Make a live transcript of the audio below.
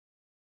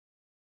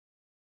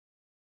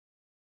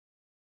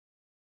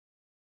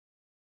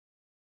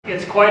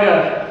it's quite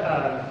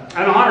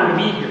an honor to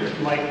be here.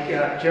 Like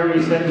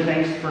Jeremy said, and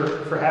thanks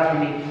for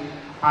having me.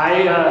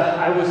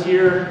 I was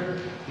here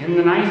in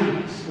the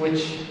 90s,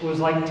 which was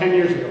like 10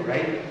 years ago,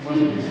 right? It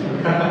wasn't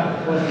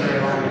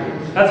very long ago.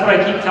 That's what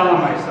I keep telling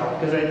myself,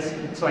 because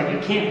it's like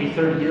it can't be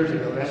 30 years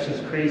ago. That's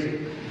just crazy.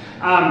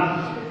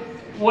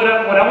 What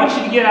I want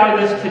you to get out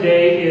of this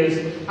today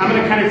is I'm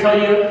going to kind of tell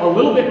you a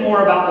little bit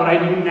more about what I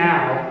do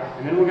now,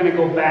 and then we're going to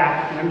go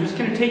back, and I'm just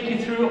going to take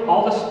you through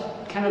all this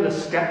kind of the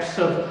steps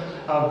of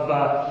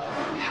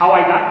how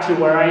I got to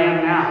where I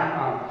am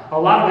now. A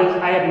lot of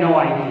it I had no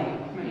idea.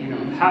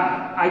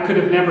 I could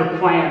have never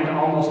planned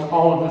almost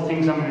all of the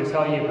things I'm going to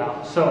tell you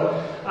about. So,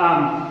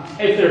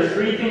 if there's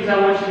three things I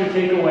want you to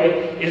take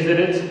away, is that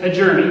it's a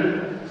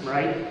journey,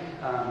 right?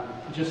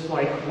 Just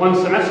like one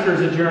semester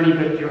is a journey,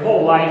 but your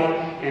whole life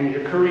and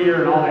your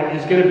career and all that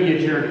is going to be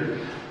a journey.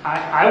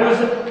 I was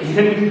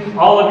in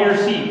all of your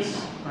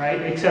seats,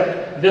 right?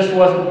 Except this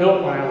wasn't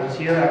built when I was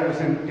here.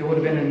 It would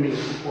have been in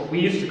what we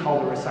used to call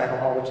the recital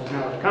hall, which is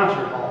now the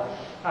concert hall.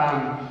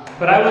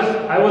 But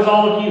I was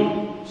all of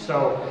you.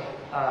 So,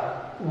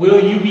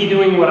 will you be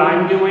doing what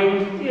I'm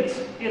doing?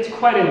 It's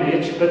quite a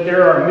niche, but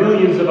there are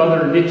millions of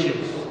other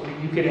niches that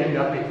you could end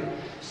up in.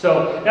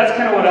 So that's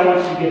kind of what I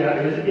want you to get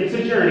out of it. It's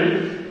a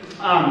journey.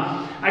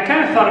 I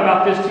kind of thought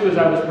about this too as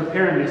I was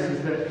preparing this,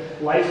 is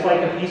that life's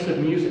like a piece of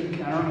music.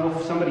 I don't know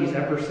if somebody's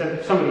ever said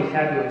it. Somebody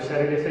had to have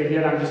said it. If they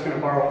did, I'm just going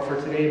to borrow it for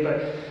today.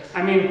 But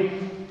I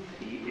mean,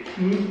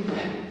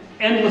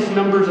 endless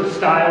numbers of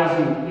styles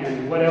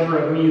and whatever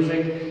of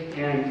music,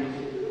 and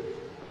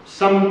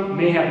some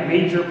may have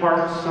major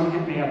parts, some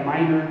may have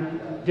minor,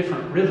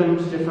 different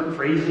rhythms, different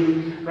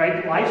phrasing,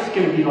 right? Life's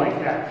going to be like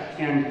that.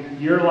 And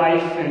your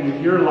life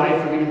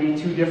are going to be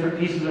two different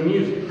pieces of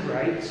music,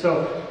 right?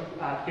 So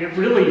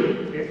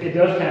it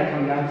does kind of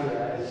come down to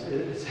that.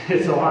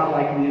 It's a lot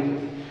like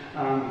music.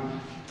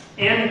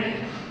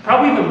 And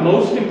probably the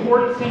most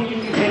important thing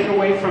you can take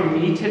away from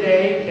me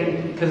today,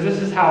 and because this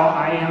is how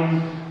I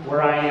am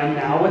where I am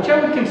now, which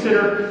I would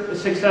consider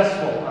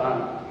successful.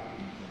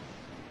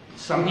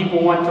 Some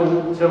people want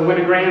to win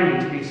a Grammy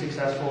to be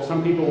successful.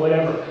 Some people,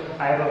 whatever.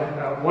 I have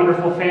a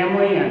wonderful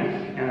family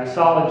and a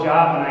solid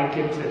job, and I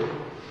get to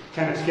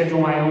kind of schedule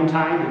my own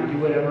time and do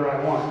whatever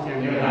I want.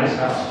 And a nice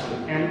house.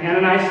 And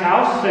a nice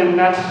house, and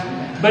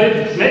but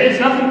it's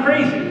nothing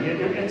crazy.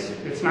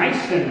 It's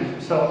nice,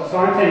 and so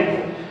I'm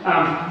thankful.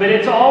 But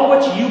it's all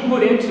what you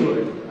put into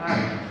it.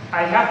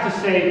 I have to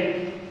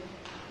say,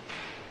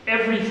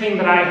 everything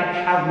that I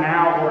have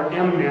now or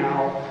am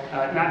now,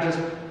 not just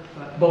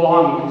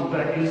belongings,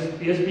 but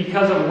is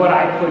because of what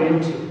I put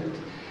into it.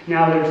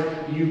 Now,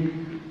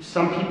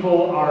 some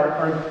people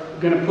are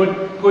going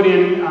to put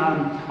in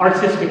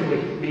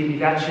artistically. Maybe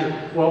that's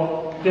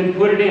then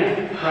put it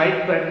in,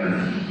 right?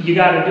 But you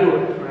got to do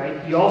it,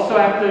 right? You also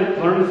have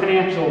to learn the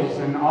financials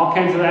and all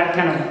kinds of that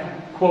kind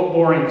of quote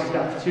boring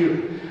stuff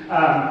too,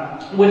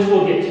 which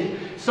we'll get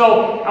to.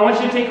 So I want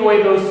you to take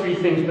away those three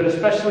things, but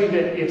especially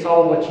that it's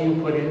all what you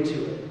put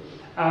into it.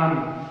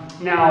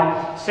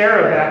 Now,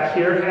 Sarah back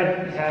here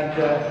had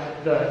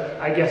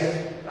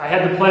I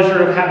had the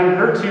pleasure of having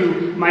her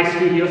to my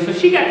studio, so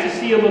she got to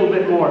see a little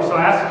bit more. So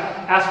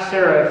ask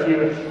Sarah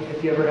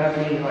if you ever have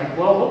any, like,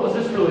 well, what was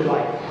this really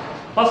like?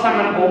 Plus, I'm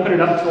going to open it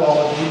up to all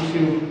of you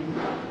too.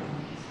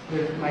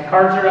 My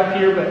cards are up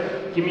here,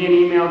 but give me an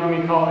email, give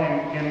me a call,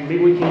 and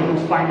maybe we can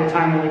find a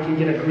time when we can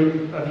get a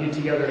group of you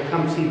together to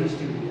come see the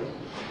studio.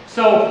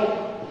 So,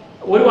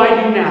 what do I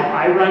do now?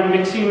 I run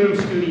Mixing Room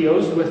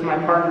Studios with my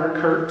partner,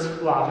 Kurt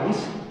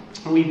Lobbins.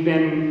 We've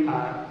been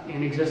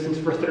in existence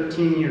for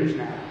 13 years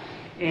now.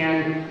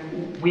 And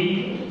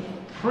we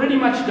pretty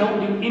much don't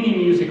do any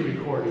music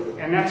recording.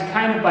 And that's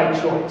kind of by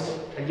choice.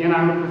 Again,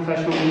 I'm a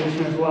professional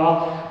musician as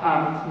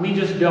well. We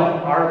just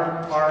don't.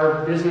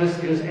 Our business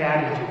is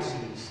ad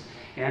agencies.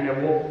 And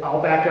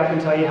I'll back up and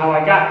tell you how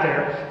I got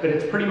there. But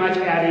it's pretty much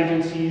ad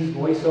agencies,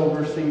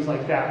 voiceovers, things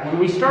like that. When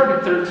we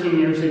started 13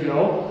 years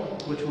ago,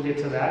 which we'll get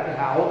to that,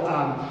 how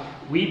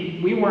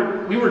we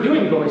were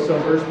doing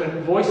voiceovers, but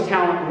voice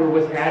talent were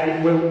with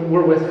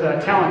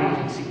talent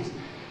agencies.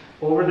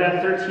 Over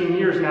that 13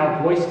 years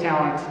now, voice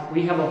talent,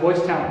 we have a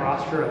voice talent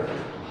roster of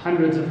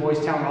hundreds of voice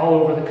talent all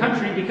over the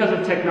country because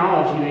of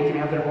technology. They can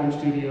have their home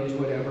studios,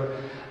 whatever.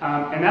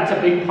 And that's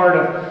a big part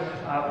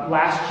of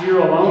last year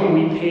alone.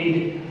 We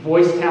paid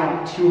voice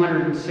talent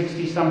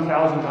 $260-some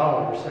thousand.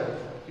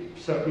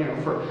 So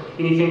for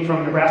anything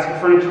from Nebraska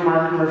Furniture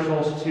Mart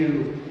commercials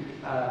to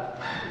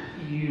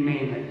you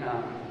name it,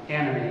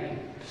 anime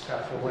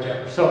stuff or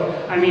whatever. So,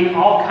 I mean,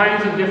 all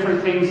kinds of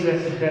different things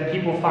that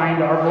people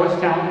find our voice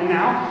talent in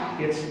now.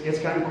 It's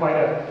gotten quite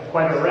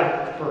a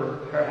rep for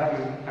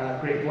having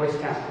great voice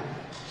talent.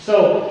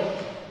 So,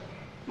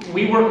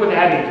 we work with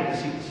ad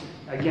agencies.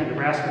 Again,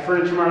 Nebraska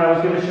Furniture Mart I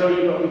was going to show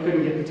you, but we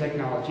couldn't get the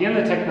technology. And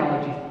the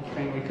technology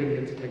thing, we couldn't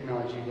get the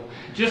technology.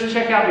 Just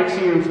check out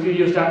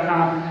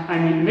mixingroomstudios.com. I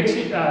mean,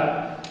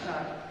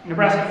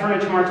 Nebraska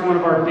Furniture Mart's one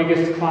of our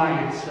biggest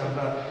clients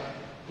of,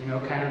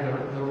 kind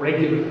of the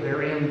regular.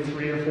 They're in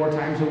 3 or 4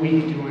 times a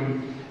week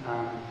doing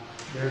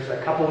There's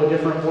a couple of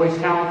different voice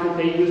talent that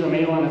they use, a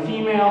male and a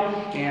female,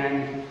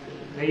 and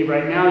they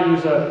right now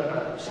use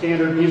a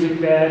standard music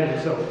bed, and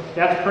so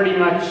that's pretty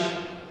much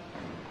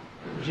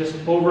just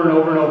over and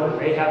over and over.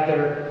 They have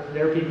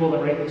their people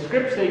that write the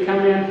scripts, they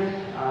come in,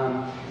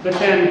 but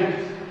then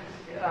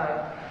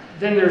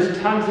there's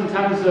tons and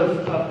tons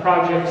of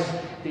projects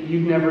that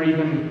you'd never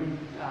even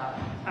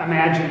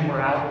imagined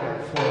were out there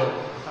for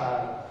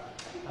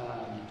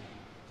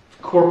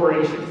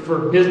corporation,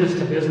 for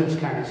business-to-business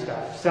kind of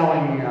stuff,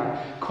 selling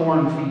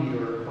corn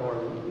feed or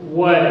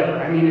whatever.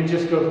 I mean, it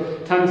just goes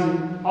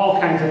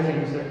all kinds of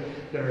things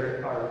that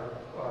are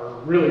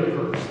really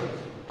diverse.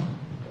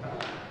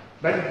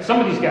 But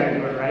somebody's got to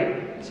do it,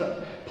 right?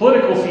 So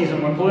political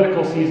season,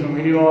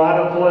 we do a lot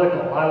of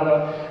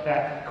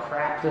that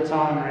crap that's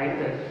on, right?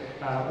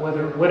 That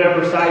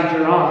whatever side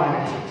you're on,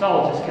 it's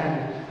all just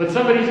kind of. But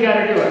somebody's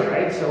got to do it,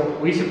 right? So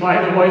we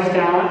supply the voice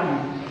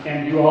talent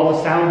and do all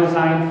the sound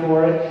design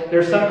for it.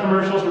 There's some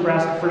commercials,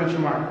 Nebraska Furniture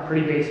Mart,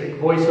 pretty basic.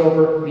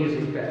 Voiceover,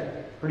 music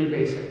bed, pretty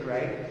basic,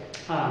 right?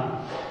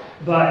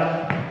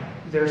 But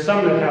there's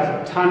some that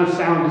has a ton of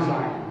sound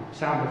design,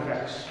 sound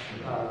effects,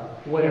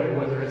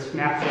 whether it's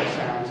natural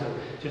sounds of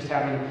just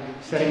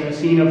setting the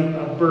scene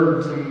of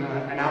birds in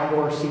an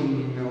outdoor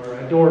scene or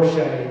a door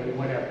shutting,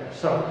 whatever.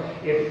 So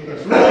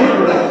it's really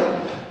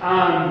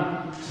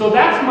good. So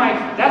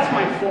that's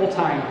my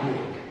full-time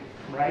gig.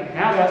 Right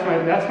now,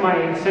 that's my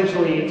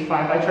essentially it's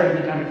 5. I try to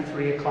be done at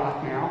 3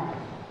 o'clock now.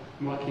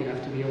 I'm lucky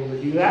enough to be able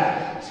to do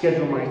that.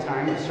 Schedule my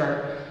time to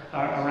start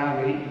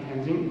around 8,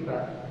 depending,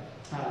 but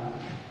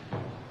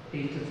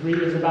 8 to 3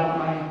 is about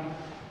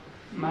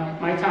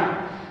my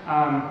time.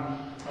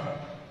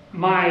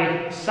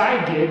 My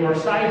side gig or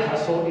side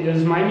hustle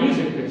is my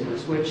music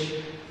business, which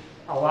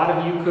a lot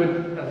of you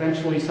could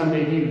eventually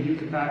someday do. You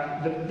could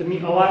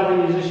a lot of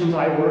the musicians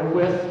I work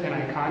with and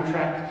I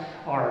contract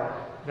are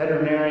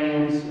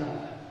veterinarians,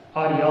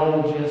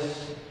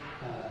 audiologists,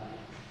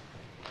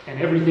 and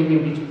everything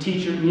in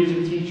between,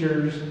 music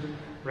teachers,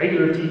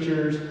 regular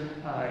teachers,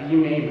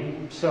 you name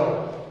it.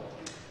 So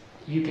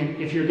you can,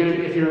 if you're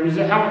a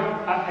musician,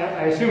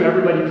 I assume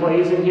everybody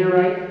plays in here,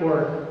 right?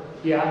 Or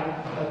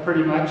yeah,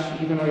 pretty much.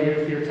 Even though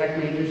if you're tech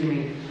majors, you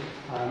may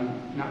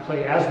not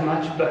play as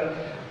much, but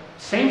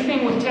same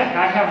thing with tech.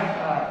 I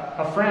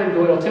have a friend,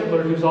 Doyle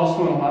Tipler, who's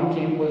also an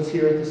alum, was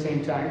here at the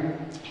same time.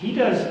 He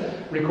does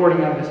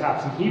recording out of his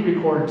house, and he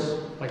records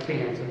like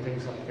bands and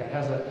things like that.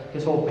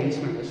 His whole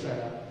basement is set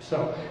up.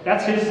 So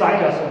that's his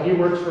side hustle. He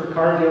works for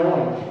Cargill,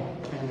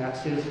 and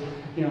that's his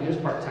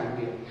part-time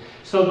gig.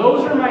 So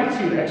those are my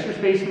two: Extra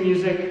Space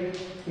Music,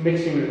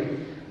 mixing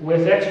room.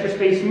 With Extra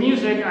Space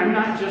Music, I'm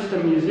not just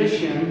a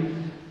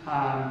musician.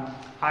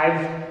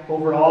 I've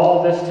over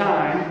all this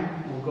time.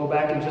 We'll go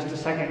back in just a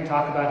second and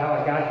talk about how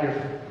I got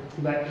here.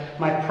 But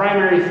my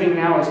primary thing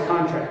now is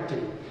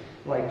contracting.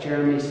 Like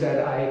Jeremy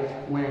said,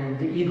 when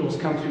the Eagles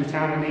come through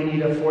town and they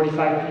need a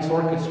 45-piece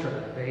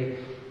orchestra, they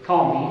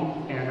call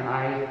me, and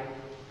I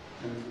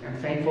am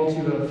thankful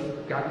to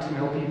have gotten to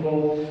know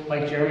people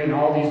like Jeremy and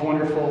all these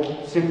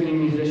wonderful symphony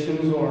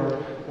musicians or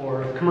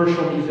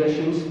commercial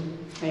musicians,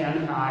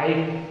 and I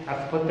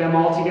have to put them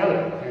all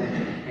together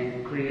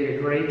and create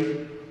a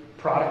great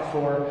product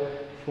for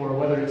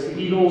whether it's the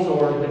Eagles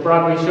or the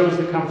Broadway shows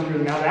that come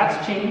through. Now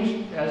that's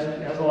changed,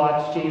 as a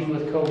lot's changed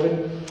with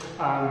COVID.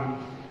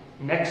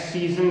 Next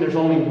season, there's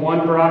only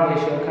one Broadway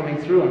show coming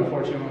through,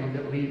 unfortunately,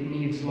 that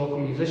needs local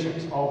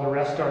musicians. All the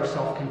rest are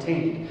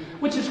self-contained,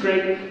 which is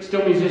great.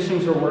 Still,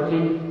 musicians are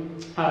working.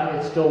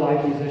 It's still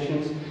live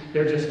musicians.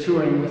 They're just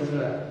touring with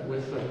the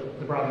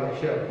Broadway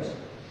shows.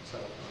 So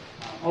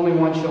only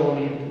one show will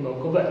need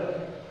local,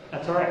 but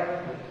that's all right.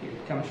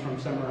 It comes from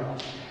somewhere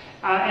else.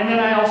 And then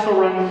I also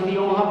run the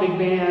Omaha Big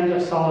Band, a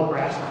solid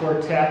brass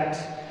quartet,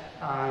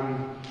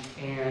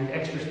 and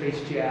Extra Space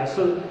Jazz.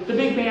 So the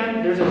big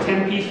band, there's a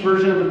 10-piece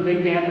version of the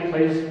big band that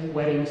plays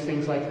weddings,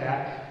 things like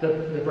that.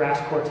 The brass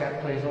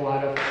quartet plays a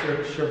lot of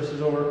church services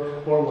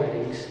or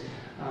weddings.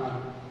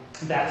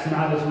 That's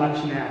not as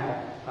much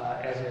now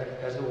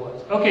as it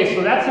was. Okay,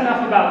 so that's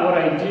enough about what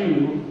I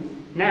do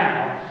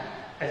now.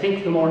 I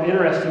think the more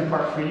interesting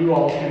part for you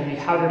all is going to be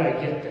how did I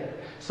get there?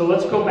 So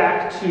let's go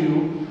back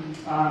to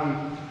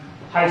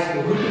high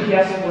school. Who can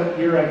guess what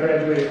year I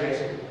graduated high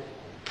school?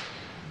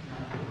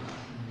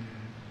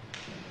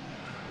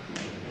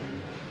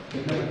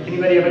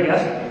 Anybody have a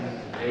guess?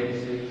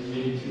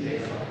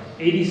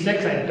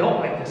 86. I don't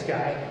like this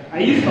guy. I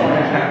used to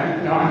like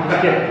him. No,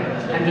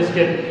 I'm just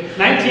kidding.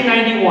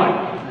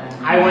 1991.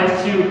 I went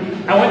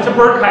to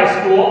Burke High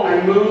School. I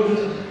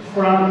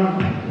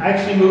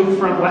actually moved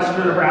from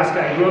western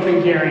Nebraska. I grew up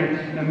in Gering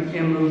and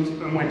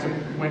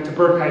went to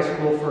Burke High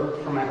School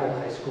for my whole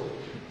high school.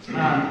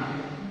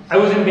 I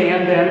was in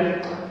band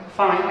then,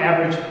 fine,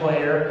 average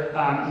player.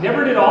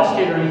 Never did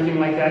All-State or anything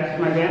like that because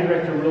my band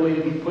director really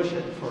didn't push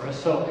it for us.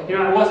 So,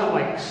 I wasn't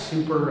like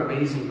super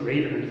amazing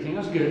great or anything. It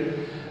was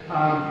good.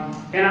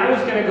 And I was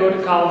going to go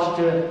to college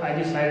I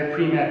decided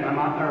pre-med. My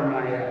mom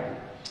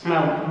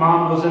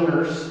was a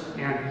nurse,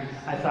 And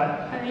I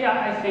thought,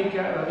 yeah, I think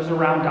I was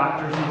around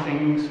doctors and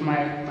things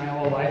my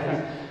whole life.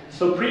 And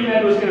so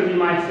pre-med was going to be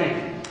my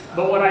thing.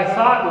 But what I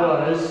thought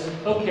was,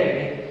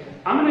 okay,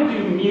 I'm going to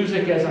do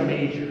music as a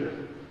major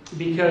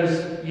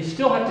because you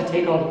still have to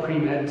take all the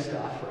pre-med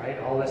stuff, right?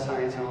 All the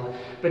science and all that.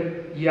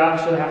 But you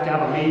actually have to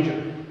have a major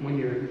when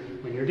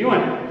you're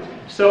doing it.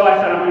 So I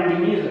thought I'm going to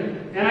do music.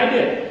 And I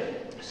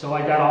did. So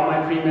I got all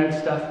my pre-med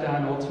stuff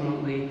done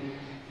ultimately,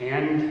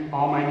 and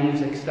all my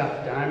music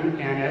stuff done.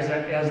 And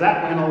as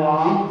that went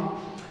along,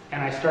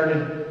 and I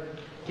started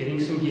getting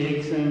some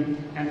gigs and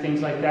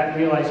things like that,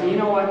 realizing, you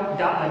know what, a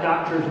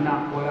doctor's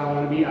not what I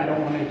want to be. I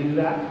don't want to do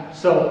that.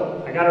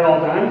 So I got it all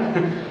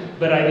done,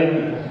 but I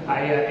didn't.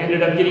 I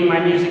ended up getting my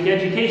music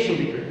education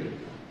degree,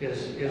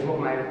 is what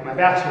my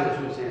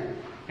bachelor's was in.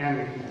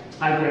 And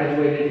I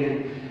graduated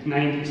in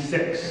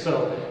 '96.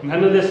 So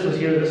none of this was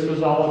here. This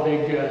was all a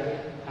big,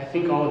 I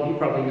think all of you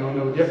probably know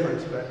no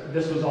difference, but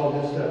this was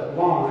all just a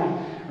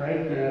lawn,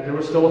 right? There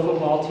was still a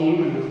football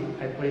team,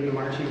 and I played the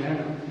marching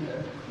band.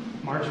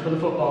 March for the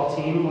football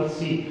team. Let's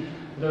see,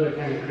 what other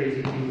kind of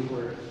crazy things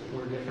were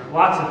different.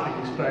 Lots of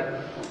things,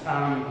 but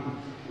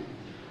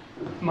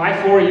my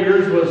 4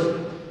 years was,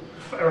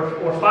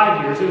 or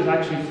 5 years, it was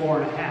actually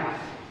 4.5.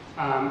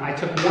 I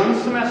took one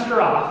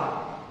semester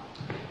off,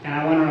 and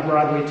I went on a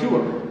Broadway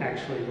tour,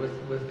 actually,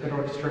 with Pit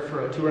Orchestra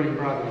for a touring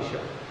Broadway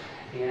show.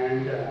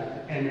 And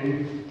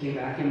then came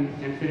back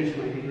and finished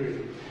my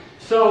degree.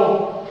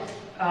 So,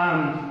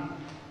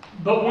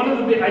 but one of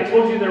the big, I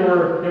told you there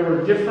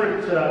were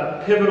different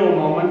pivotal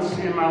moments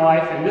in my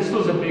life, and this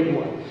was a big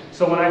one.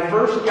 So when I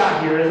first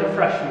got here as a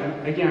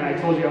freshman, again, I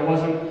told you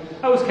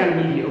I was kind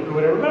of mediocre or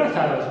whatever, but I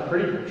thought I was a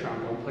pretty good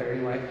trombone player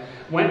anyway.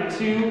 Went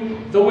to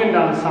the wind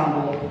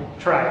ensemble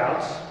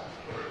tryouts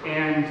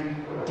and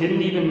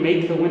didn't even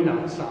make the wind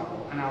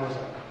ensemble. And I was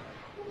like,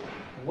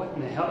 what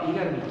in the hell? You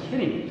gotta be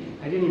kidding me.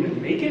 I didn't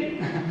even make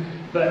it.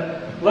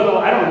 But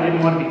I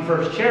didn't want to be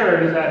first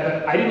chair or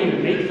that, but I didn't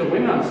even make the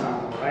wind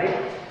ensemble,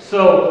 right?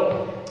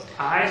 So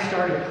I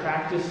started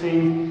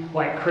practicing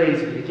like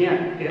crazy.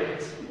 Again,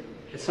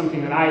 it's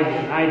something that I did,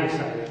 and I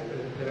decided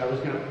that I was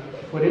going to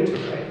put into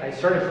it. Right? I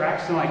started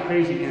practicing like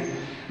crazy, and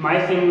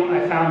my thing,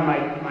 I found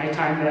my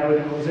time that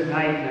was at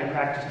night, and I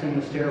practiced in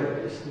the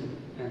stairways.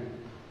 And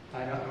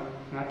I don't know,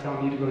 I'm not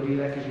telling you to go do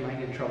that because you might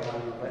get in trouble. I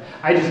don't know, but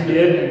I just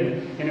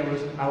did,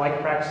 and I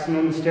like practicing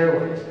in the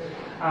stairways.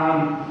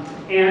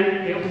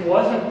 And it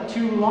wasn't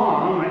too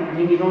long. I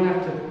mean, you don't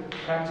have to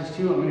practice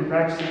too long. When you're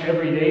practicing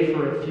every day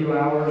for a few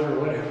hours or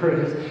whatever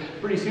it is,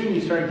 pretty soon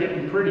you start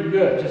getting pretty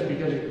good just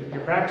because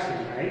you're practicing,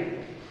 right?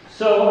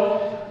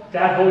 So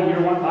that whole year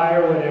went by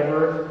or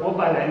whatever. Well,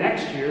 by that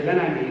next year, then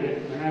I made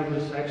it. And I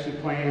was actually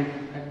playing,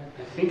 I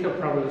think I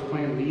probably was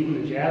playing lead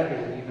in the jazz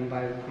band even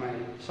by my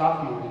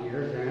sophomore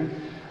year then.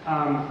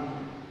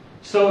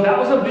 So that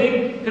was a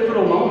big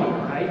pivotal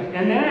moment, right?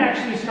 And then I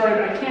actually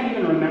started, I can't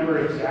even remember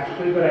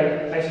exactly, but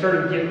I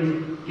started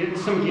getting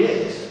some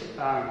gigs.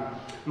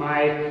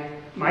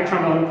 My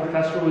trombone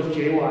professor was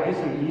Jay Wise,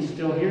 and he's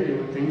still here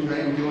doing things,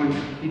 right? And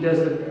he does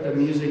the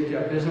music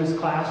business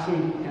class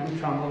and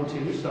trombone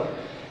too. So,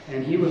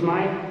 and he was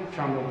my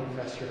trombone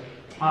professor.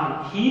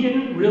 He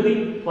didn't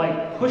really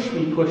like push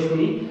me,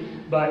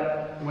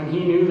 but when he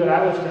knew that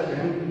I was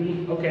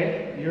then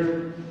okay,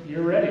 you're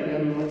ready,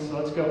 then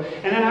let's go.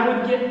 And then I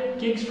would get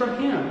gigs from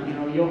him. You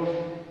know,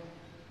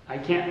 I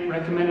can't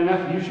recommend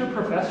enough. Use your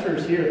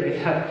professors here.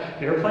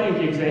 They're playing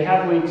gigs. They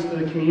have links to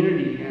the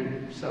community,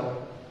 and so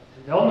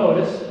they'll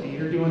notice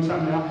you're doing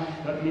something else.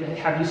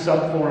 Have you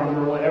sub for them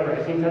or whatever?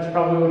 I think that's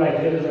probably what I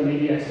did. Is that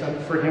maybe I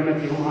subbed for him at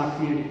the Omaha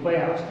Community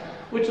Playhouse,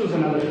 which was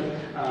another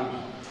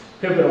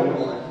pivotal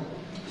moment.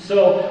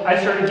 So I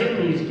started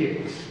getting these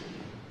gigs,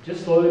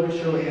 just slowly but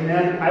surely, and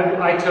then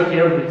I took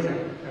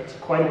everything. That's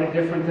quite a bit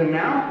different than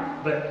now,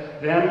 but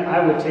then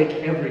I would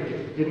take every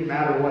gig. Didn't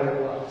matter what it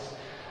was.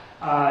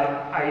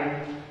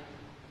 I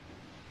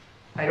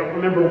don't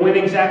remember when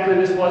exactly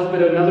this was,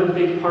 but another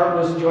big part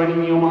was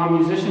joining the Omaha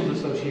Musicians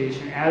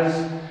Association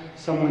as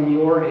someone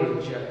your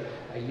age,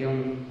 a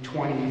young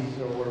 20s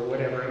or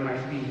whatever it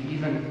might be.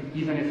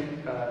 Even if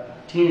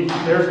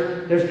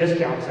teenagers, there's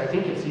discounts. I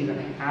think it's even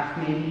half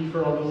maybe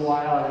for a little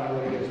while. I don't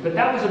know what it is, but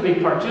that was a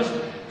big part.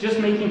 Just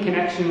making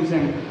connections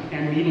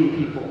and meeting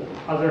people,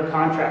 other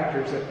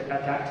contractors at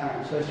that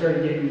time. So I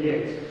started getting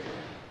gigs.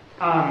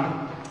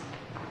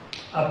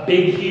 A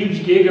big,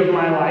 huge gig of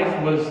my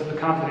life was the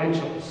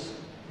Confidentials.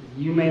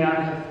 You may not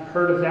have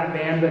heard of that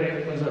band, but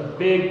it was a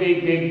big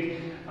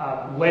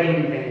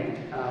wedding band.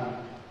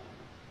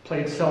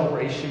 Played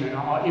Celebration and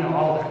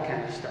all that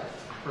kind of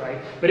stuff, right?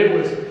 But it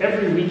was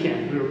every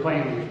weekend we were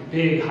playing these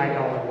big,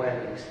 high-dollar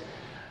weddings.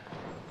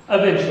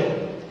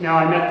 Eventually. Now,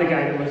 I met the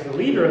guy that was the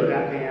leader of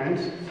that band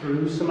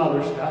through some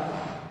other stuff.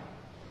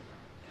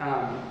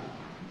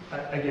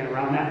 Again,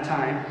 around that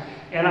time.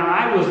 And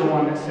I was the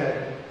one that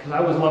said, because I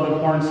was loving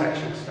horn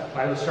section stuff.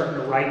 I was starting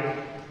to write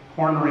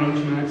horn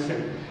arrangements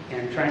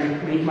and trying to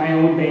make my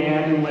own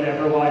band and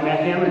whatever. Well, I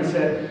met him and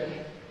said,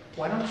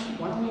 why don't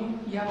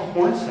you have a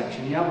horn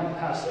section? You have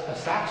a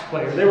sax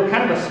player. They were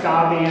kind of a ska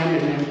band,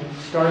 and then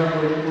started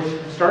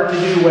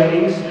to do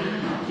weddings,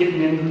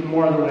 getting into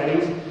more of the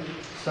weddings.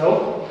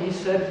 So he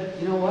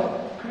said, you know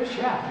what, Chris,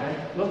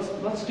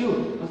 let's do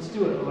it. Let's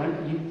do it.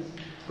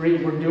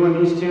 Great, we're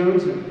doing these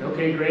tunes, and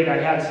okay, great, I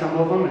had some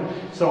of them, and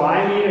so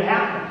I made it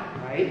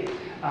happen, right?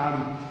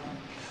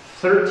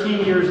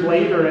 13 years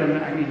later,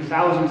 and I mean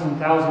thousands and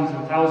thousands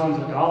and thousands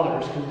of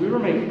dollars, because we were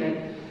making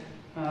it,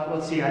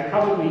 let's see, I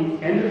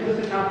probably ended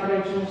with the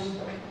confidentials,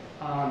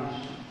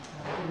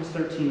 it was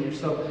 13 years,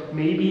 so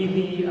maybe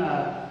the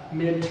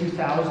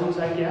mid-2000s,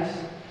 I guess.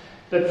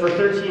 But for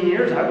 13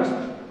 years, I was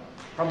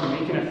probably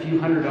making a few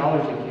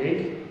 $100s a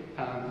gig.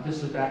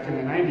 This is back in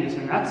the 90s,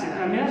 and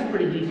that's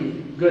pretty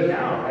even good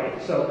now,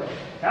 right? So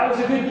that was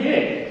a good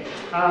gig.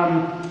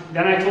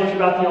 Then I told you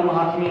about the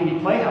Omaha Community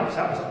Playhouse.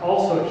 That was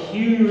also a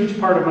huge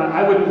part of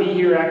I wouldn't be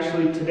here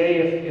actually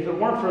today if it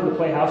weren't for the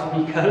Playhouse,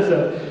 because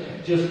of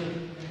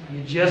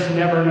you just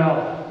never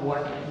know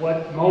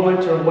what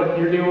moment or what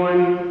you're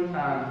doing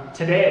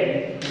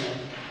today. You know,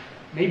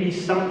 maybe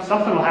something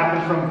will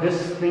happen from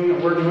this thing that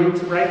we're doing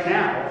right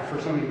now for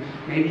some of you.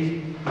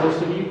 Maybe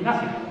most of you,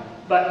 nothing.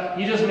 But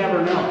you just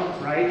never know,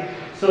 right?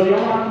 So the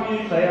Omaha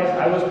Community Playhouse,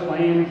 I was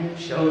playing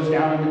shows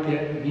down in the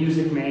pit,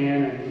 Music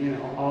Man, and you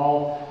know,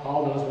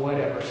 all those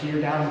whatever. So you're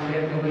down in the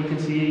pit, nobody can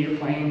see you, you're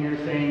playing your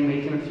thing,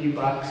 making a few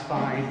bucks,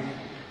 fine.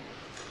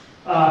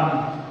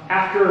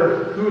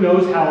 After who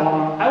knows how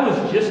long, I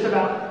was just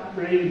about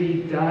ready to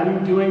be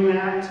done doing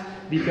that,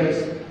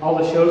 because all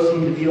the shows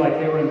seemed to be like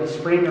they were in the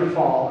spring or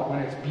fall, when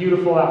it's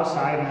beautiful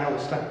outside, and I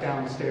was stuck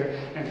downstairs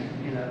and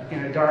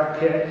in a dark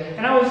pit.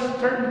 And I was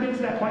starting to get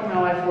to that point in my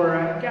life where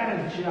I got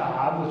a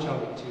job, which I'll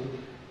get to.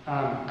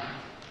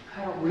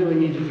 I don't really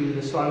need to do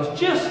this, so I was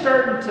just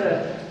starting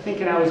to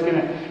thinking I was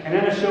gonna. And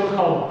then a show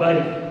called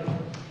Buddy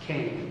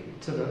came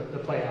to the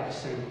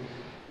Playhouse, and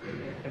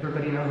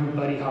everybody know who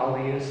Buddy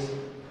Holly is.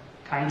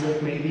 Kind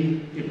of,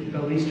 maybe. You've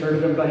at least heard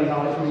of him, Buddy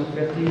Holly from the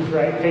 50s,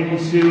 right? Peggy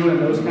Sue and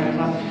those kind of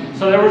stuff.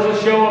 So there was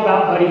a show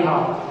about Buddy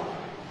Holly.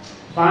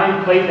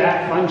 Fine, played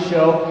that, fun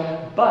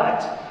show.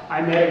 But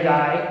I met a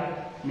guy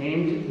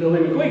named Billy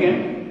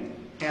McGuigan,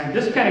 and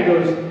this kind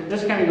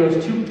of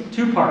goes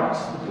two parts.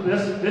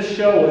 This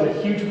show was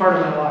a huge part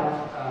of my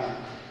life.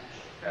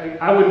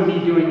 I wouldn't be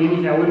doing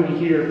anything. I wouldn't be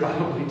here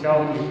probably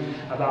telling you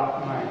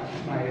about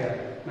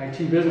my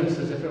two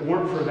businesses if it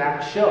weren't for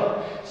that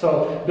show.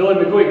 So Billy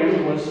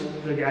McGuigan was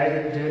the guy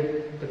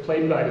that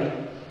played Buddy.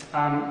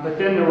 But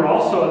then there were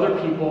also other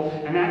people,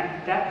 and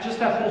that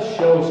whole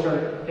show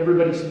started.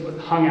 Everybody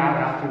hung out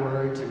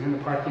afterwards and in the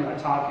parking lot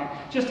talking,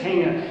 just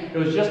hanging out. It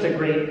was just a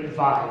great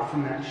vibe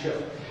from that show.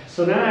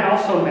 So then I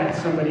also met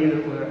somebody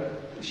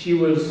she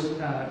was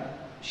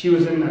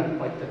in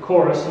the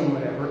chorus and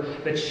whatever.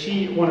 But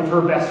one of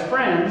her best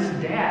friends'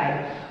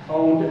 dad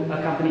owned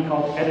a company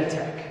called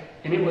Editech.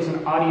 And it was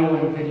an audio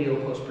and video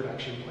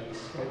post-production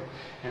place. Right?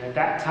 And at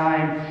that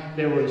time,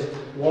 there was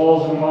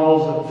walls and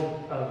walls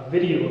of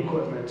video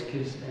equipment,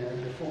 because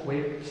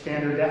the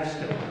standard def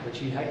still,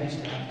 but you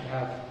used to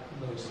have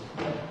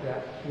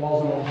that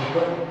walls and walls of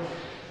equipment.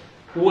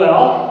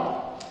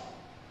 Well,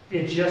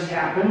 it just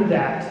happened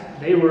that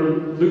they were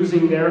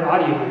losing their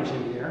audio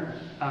engineer,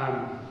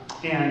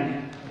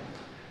 and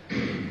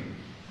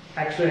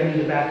actually, I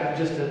need to back up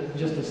just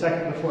a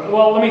second before.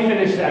 Well, let me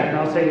finish that, and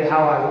I'll tell you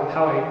how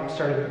I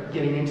started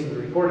getting into the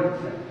recording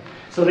thing.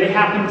 So they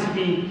happened to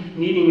be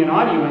needing an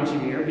audio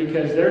engineer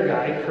because their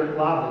guy, Kurt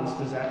Lobbins,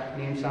 does that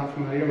name sound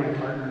familiar? My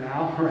partner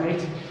now,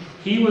 right?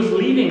 He was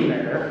leaving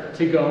there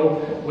to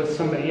go with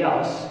somebody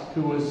else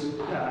who was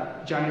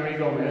Johnny Ray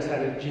Gomez.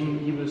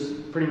 He was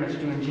pretty much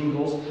doing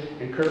jingles,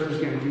 and Kurt was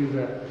going to do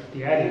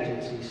the ad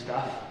agency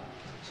stuff.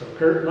 So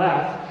Kurt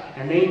left,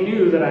 and they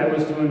knew that I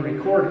was doing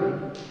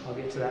recording. I'll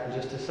get to that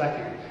in just a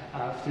second.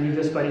 Through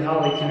this Buddy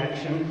Holly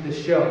connection,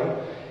 this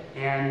show.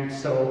 And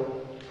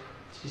so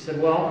she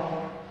said,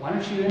 well, why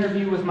don't you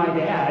interview with my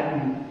dad,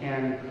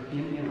 and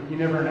you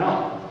never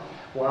know.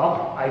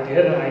 Well, I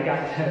did, and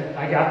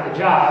I got the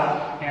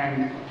job,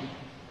 and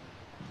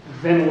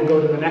then we'll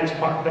go to the next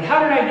part. But how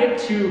did I get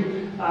to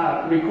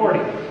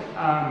recording?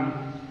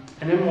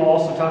 And then we'll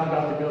also talk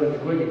about the Billy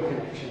McGuigan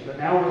connection. But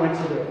now we went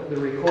to the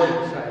recording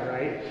side,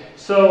 right?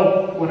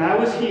 So when I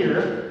was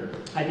here,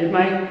 I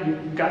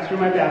got through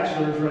my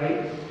bachelor's,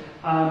 right?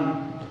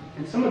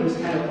 And some of this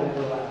kind of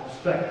overlaps,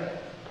 but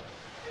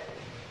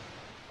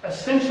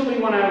essentially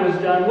when I was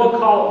done, we'll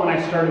call it when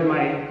I started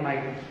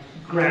my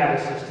grad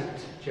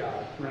assistant job,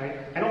 right?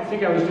 I don't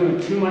think I was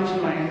doing too much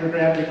in my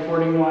undergrad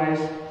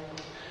recording-wise,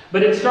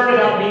 but it started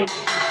out being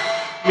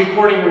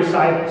recording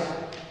recitals.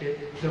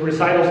 The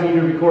recitals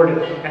needed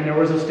recorded, and there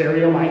was a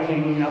stereo mic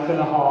hanging up in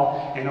the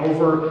hall, and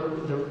over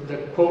the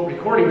quote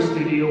recording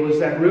studio was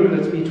that room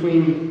that's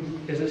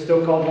between, is it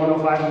still called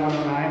 105 and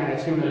 109? I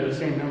assume they're the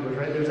same numbers,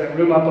 right? There's that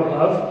room up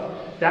above.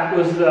 That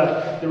was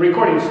the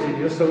recording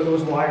studio, so it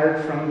was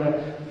wired from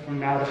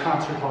now the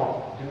concert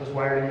hall. It was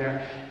wired in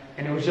there,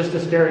 and it was just a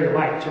stereo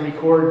mic to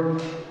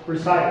record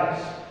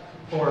recitals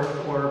or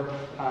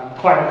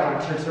choir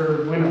concerts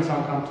or women's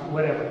song concerts,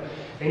 whatever.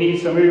 They need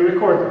somebody to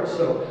record those.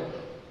 So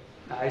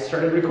I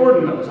started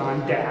recording those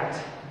on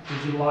DAT,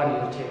 digital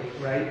audio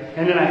tape, right?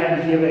 And then I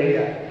had to give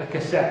a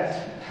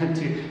cassette. I had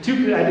to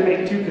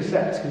make 2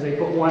 cassettes because they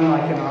put one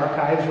like in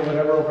archives or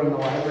whatever over in the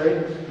library.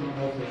 I don't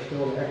know if they're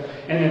still there.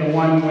 And then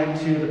one went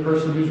to the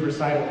person whose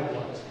recital it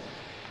was.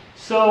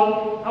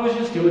 So I was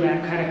just doing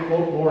that kind of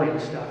quote boring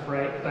stuff,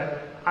 right?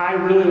 But I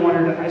really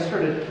I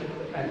started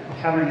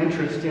having an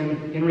interest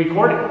in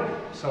recording.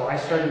 So I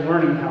started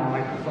learning how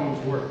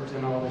microphones worked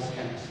and all this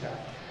kind of stuff.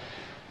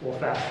 Well,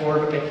 fast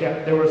forward,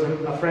 there was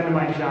a friend of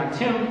mine, John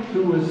Tim,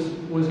 who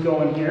was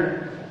going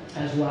here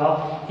as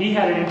well. He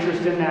had an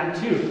interest in that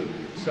too.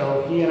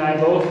 So he and I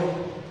both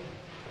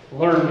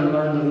learned and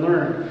learned and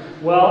learned.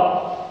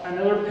 Well,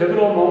 another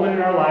pivotal moment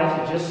in our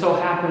lives, it just so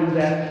happened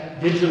that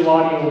digital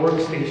audio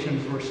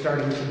workstations were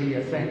starting to be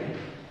a thing.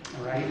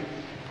 All right?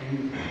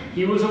 And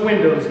he was a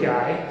Windows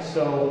guy,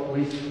 so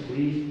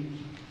we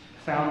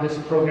found this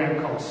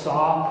program called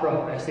SAW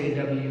Pro,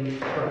 S-A-W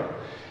Pro.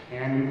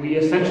 And we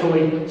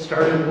essentially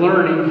started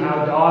learning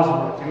how DAWs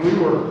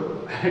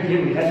worked.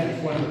 And we had to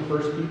be one of the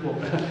first people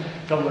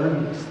to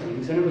learn these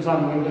things. And it was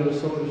on Windows,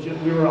 so it was just,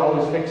 we were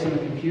always fixing the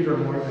computer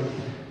more than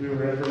we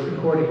were ever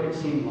recording, it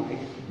seemed like.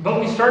 But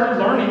we started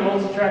learning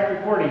multi-track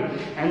recording,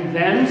 and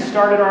then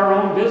started our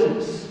own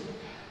business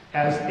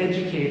as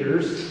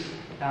educators.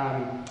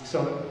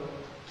 So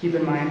keep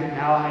in mind that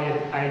now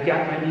I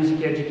got my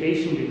music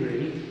education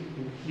degree.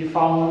 You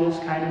following this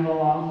kind of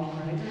along,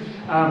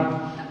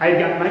 right? I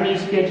got my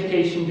music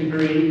education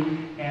degree,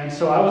 and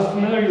so I was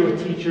familiar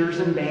with teachers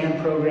and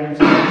band programs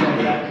and things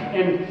like that.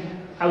 And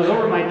I was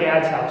over at my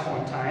dad's house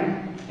one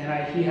time,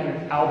 and he had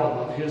an album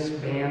of his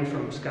band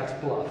from Scotts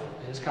Bluff,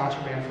 his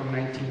concert band from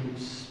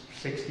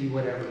 1960,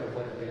 whatever it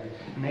would have been.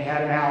 And they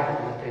had an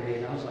album that they made,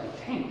 and I was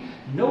like, dang,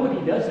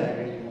 nobody does that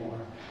anymore.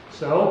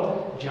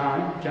 So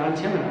John,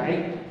 Tim, and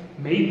I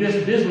made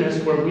this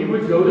business where we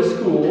would go to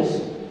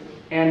schools,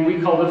 and we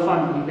called it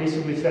fund. We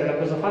basically set it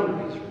up as a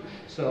fundraiser.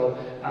 So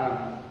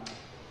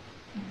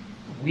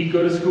we'd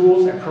go to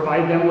schools and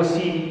provide them with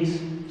CDs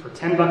for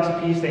 $10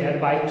 a piece. They had to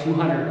buy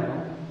 200 of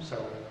them,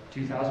 so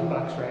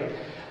 $2,000, right?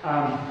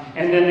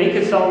 And then they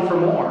could sell them for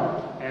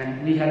more.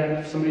 And we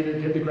had somebody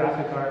that did the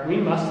graphic art. We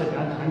must have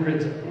done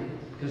hundreds of them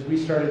because we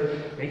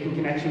started making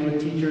connection with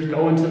teachers,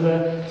 going to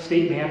the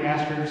state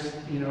bandmasters,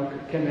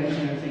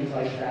 convention and things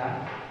like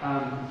that.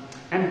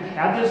 And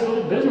had this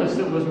little business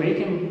that was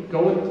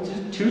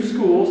going to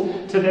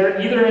schools,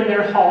 to either in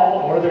their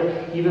hall or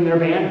even their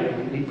band room.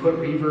 And we put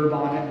reverb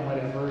on it and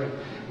whatever. And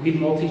we'd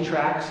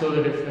multi-track so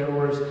that if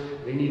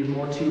they needed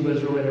more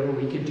tubas or whatever,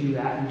 we could do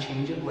that and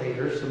change it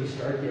later. So we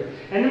started here.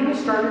 And then we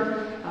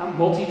started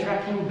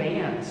multi-tracking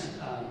bands.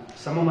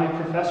 Some of my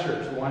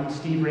professors,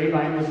 Steve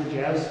Rabine was the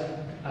jazz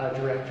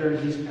director, and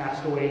he's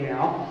passed away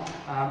now.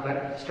 But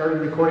I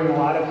started recording a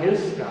lot of his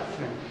stuff.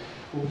 And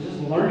we were just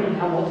learning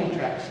how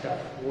multi-track stuff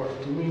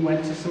worked. And we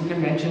went to some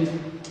conventions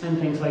and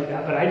things like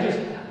that. But I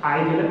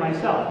did it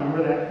myself.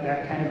 Remember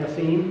that kind of a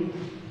theme?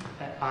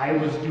 I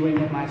was doing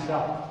it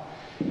myself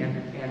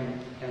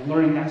and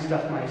learning that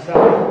stuff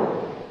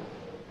myself.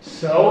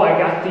 So I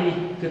got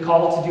the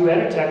call to do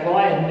Editech. Well,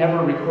 I had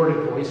never recorded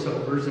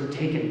voiceovers and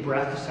taken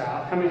breaths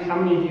out. How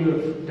many of you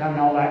have done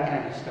all that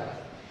kind of stuff?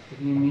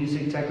 In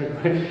music tech,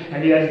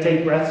 have you had to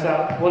take breaths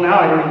out? Well, now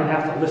I don't even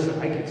have to listen.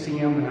 I can see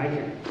them and I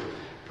can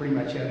pretty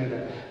much edit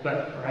it.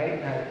 But,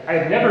 right, I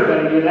had never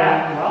done any of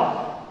that.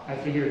 Well, I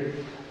figured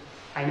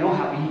I know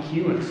how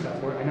EQ and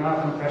stuff works. I know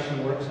how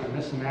compression works and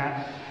this and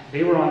that.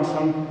 They were on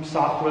some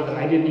software that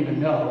I didn't even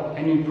know.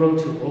 I knew Pro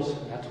Tools.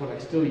 That's what I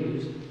still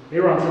use. They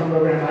were on some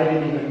program I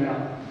didn't even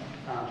know.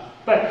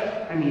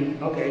 But, I mean,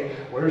 okay,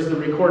 where's the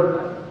record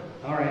button?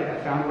 All right,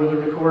 I found where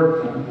the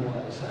record button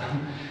was.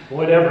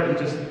 Whatever,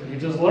 you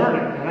just learn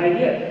it, and I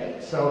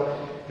did.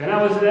 So then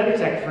I was at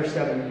Editech for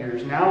 7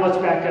 years. Now let's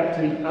back up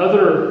to the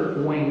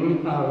other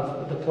wing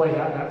of that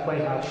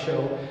Playhouse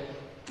show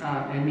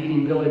and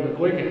meeting Billy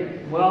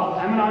McGuigan. Well,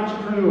 I'm an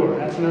entrepreneur.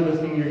 That's another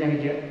thing you're going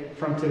to get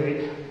from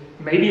today.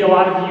 Maybe a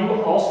lot of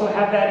you also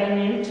have that in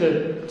you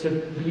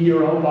to be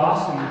your own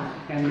boss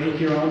and make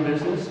your own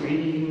business.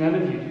 Maybe none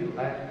of you do.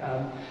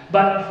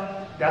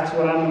 But that's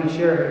what I'm going to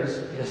share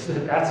is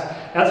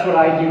that's what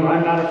I do.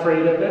 I'm not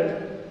afraid of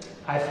it.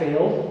 I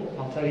failed.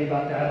 I'll tell you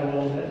about that a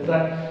little bit.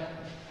 But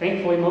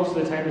thankfully, most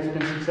of the time it's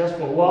been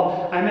successful.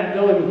 Well, I met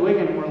Billy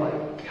McGuigan and we're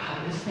like,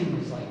 God, this thing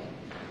is like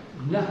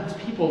nuts.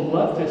 People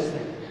love this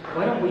thing.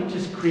 Why don't we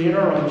just create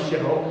our own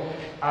show?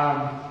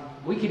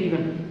 We could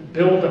even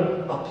build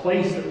a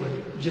place that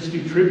would just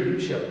do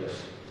tribute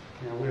shows.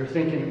 We were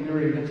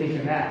even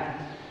thinking that.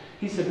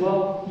 He said,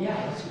 well,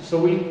 yeah. So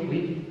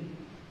we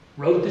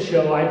wrote the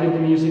show. I did the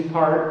music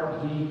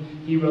part.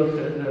 He wrote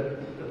the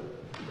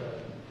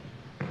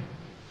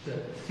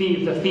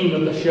theme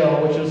of the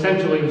show, which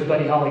essentially was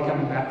Buddy Holly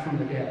coming back from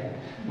the dead,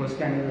 was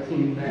kind of the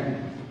theme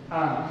then.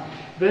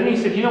 Then he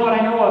said, you know what?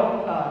 I know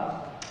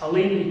a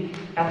lady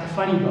at the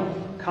Funny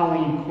Bone,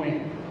 Colleen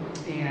Quinn.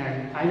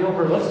 And I know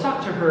her. Let's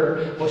talk to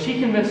her. Well, she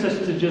convinced us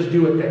to just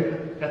do it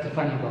there at the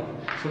Funny Bone.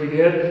 So we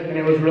did, and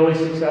it was really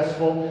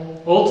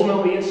successful.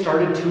 Ultimately, it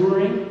started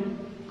touring,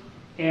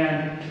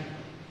 and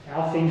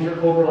now things are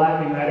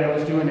overlapping, right? I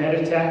was doing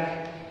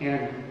Editech,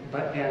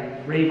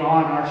 and Rave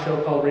On, our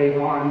show called Rave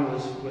On,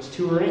 was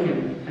touring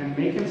and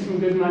making some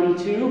good money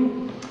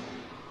too.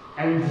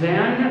 And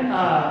then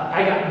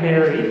I got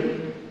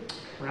married,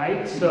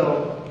 right?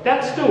 So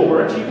that still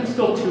works. You can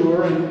still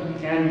tour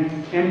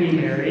and be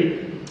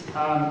married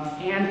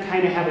and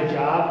kind of have a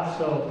job.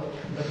 So,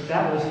 but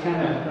that was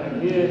kind of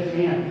like, yeah,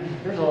 man,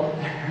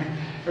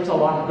 there's a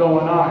lot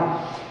going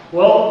on.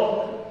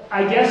 Well,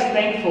 I guess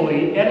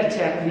thankfully,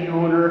 Editech, the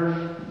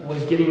owner,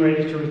 was getting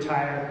ready to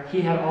retire.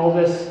 He had all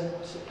this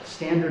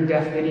standard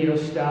def video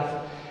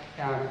stuff.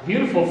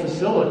 Beautiful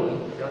facility.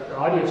 The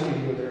audio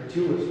studio there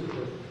too was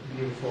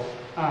beautiful.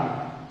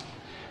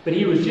 But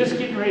he was just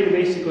getting ready to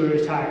basically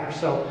retire.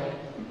 So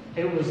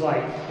it was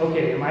like,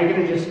 okay, am I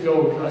going to just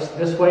go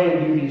this way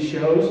and do these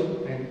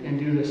shows and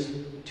do this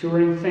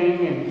touring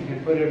thing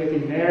and put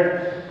everything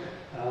there?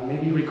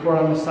 Maybe record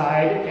on the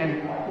side.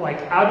 And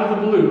like out of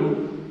the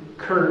blue,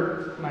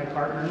 Kurt, my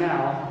partner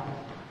now,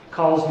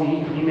 calls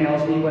me,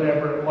 emails me,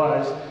 whatever it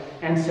was,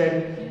 and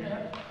said,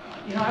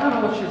 I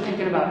don't know what you're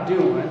thinking about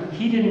doing.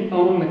 He didn't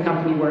own the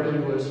company where he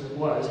was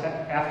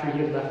after he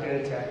had left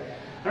Editech.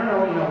 I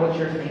don't know, what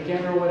you're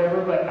thinking or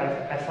whatever, but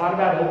I thought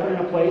about opening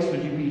a place.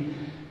 Would you be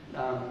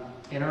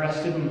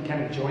interested in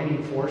kind of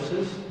joining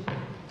forces?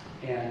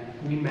 And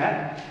we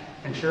met,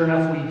 and sure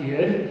enough, we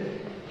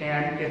did.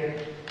 And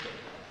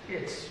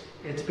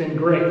it's been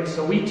great.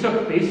 So we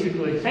took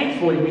basically,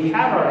 thankfully, we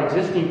have our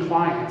existing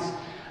clients.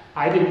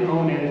 I didn't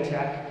own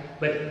Editech,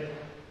 but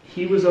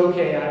he was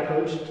okay. I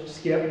approached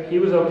Skip. He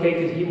was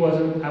okay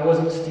because I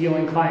wasn't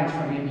stealing clients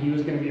from him. He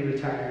was going to be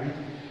retiring.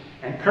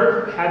 And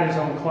Kurt had his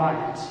own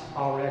clients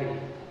already.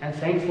 And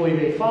thankfully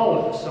they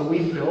followed us. So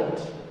we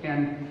built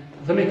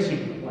the mixing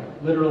room,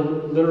 like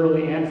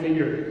literally and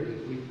figuratively.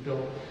 We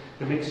built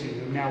the mixing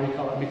room. Now we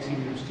call it Mixing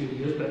Room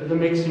Studios, but the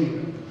mixing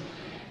room.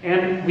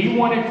 And we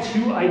wanted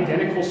 2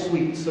 identical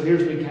suites. So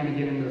here's where we kind of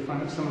get into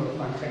some of the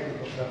fun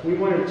technical stuff. We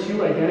wanted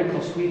 2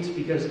 identical suites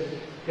because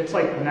it's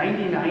like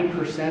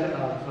 99%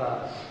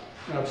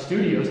 of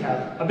studios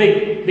have a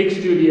big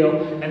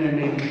studio, and then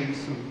maybe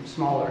some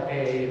smaller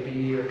A,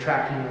 B, or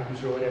tracking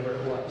rooms or whatever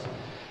it was.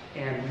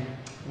 And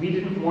we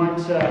didn't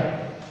want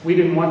that. We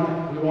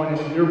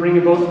were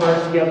bringing both of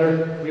ours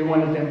together. We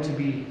wanted them to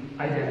be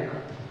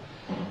identical.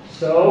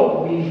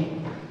 So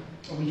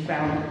we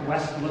found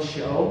Wes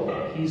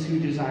Lachaux. He's who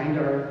designed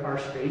our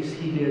space.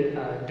 He did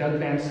Doug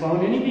Van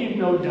Sloan. Any of you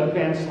know Doug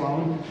Van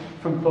Sloan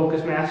from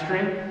Focus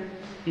Mastering?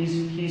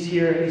 He's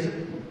here. He's a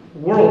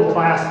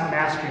world-class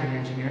mastering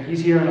engineer. He's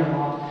here in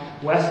Omaha.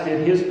 Wes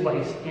did his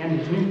place and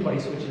his new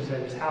place, which is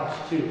at his house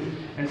too.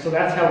 And so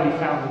that's how we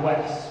found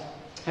Wes.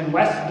 And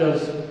Wes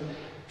does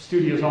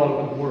studios all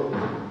over the world.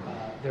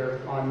 They're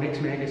on Mix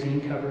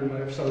magazine cover and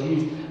whatever. So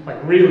he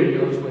really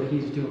knows what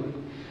he's doing.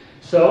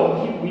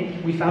 So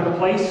we found a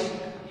place,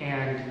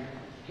 and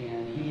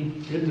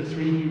he did the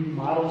 3D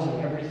models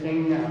and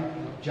everything.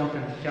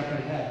 Jumping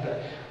ahead,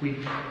 but we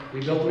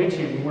built the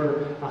mixing room.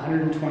 We're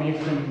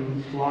 120th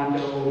and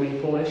Blondo,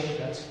 Maple-ish.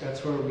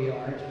 That's where we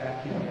are. It's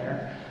back in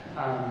there.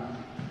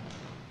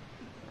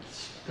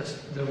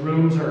 The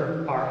rooms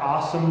are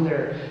awesome.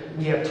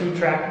 We have 2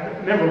 track.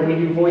 Remember, we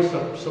do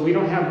voiceover, so we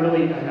don't have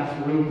really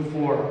enough room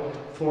for.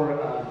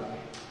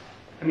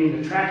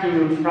 The tracking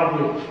room's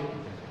probably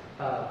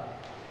a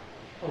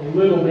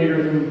little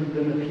bigger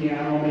than the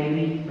piano,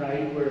 maybe,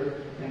 right? We're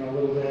in a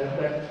little bit,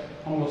 but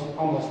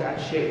almost that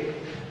shape.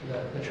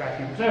 The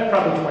tracking room. So that's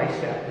probably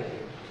twice that big,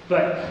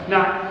 but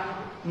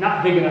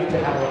not big enough to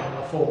have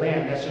a full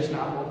band. That's just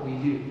not what we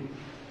do.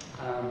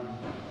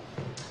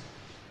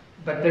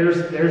 But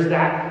there's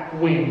that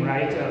wing,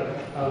 right?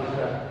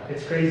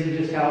 It's crazy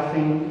just how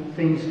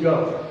things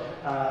go.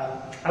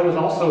 I was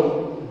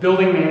also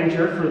building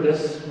manager for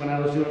this when I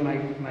was doing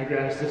my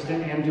grad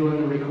assistant and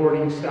doing the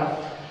recording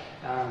stuff,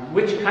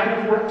 which kind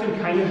of worked and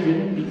kind of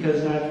didn't,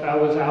 because I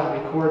was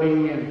out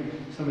recording and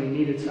somebody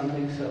needed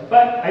something.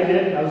 But I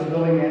did. I was a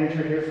building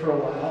manager here for a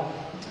while.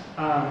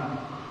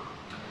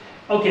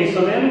 Okay,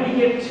 so then we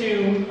get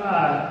to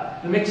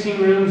the mixing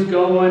rooms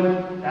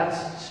going.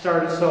 That's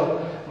started.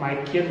 So my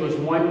kid was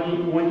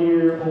one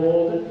year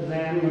old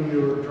then when we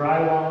were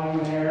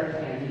drywalling there,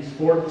 and he's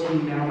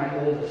 14 now, my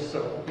oldest.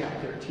 So yeah,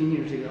 13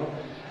 years ago.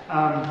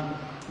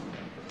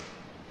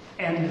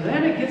 And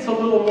then it gets a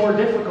little more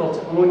difficult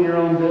to own your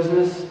own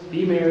business,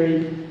 be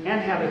married, and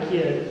have a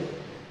kid.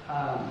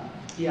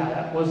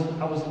 That was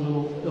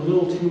a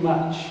little too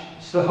much.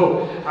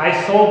 So I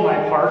sold my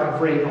part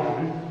of Rave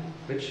On,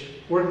 which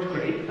worked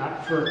great,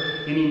 not for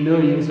any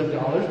millions of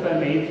dollars, but I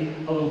made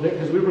a little bit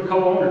because we were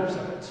co-owners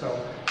of it. So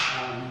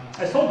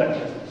I sold that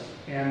business,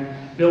 and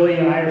Billy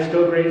and I are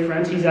still great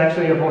friends. He's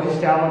actually a voice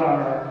talent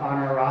on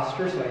our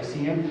roster, so I see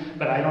him,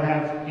 but I don't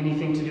have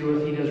anything to do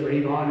with. He does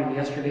Rave On, and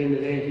Yesterday and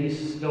Today.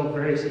 He's still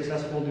very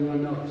successful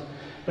doing those.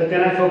 But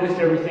then I focused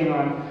everything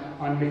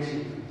on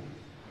mixing.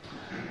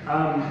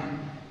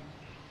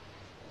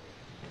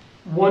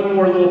 one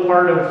more little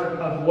part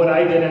of what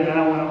I did, and then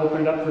I want to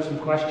open it up for some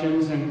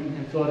questions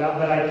and fill it out.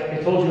 But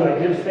I told you I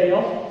did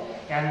fail,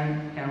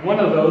 and one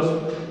of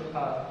those,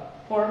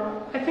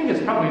 or I think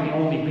it's probably the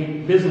only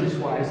big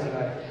business-wise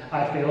that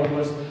I failed,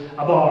 was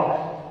a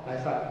bar. I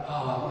thought,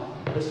 oh,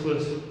 this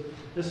was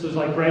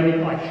like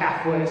writing like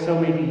halfway, so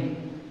maybe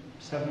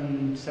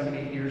 7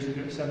 years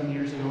ago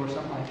or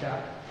something like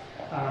that.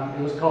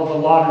 It was called the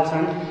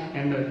Lauderton,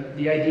 and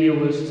the idea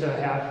was to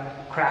have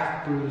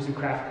craft brews and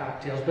craft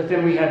cocktails, but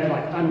then we had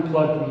like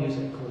unplugged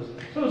music.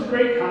 So it was a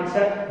great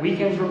concept.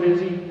 Weekends were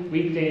busy,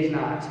 weekdays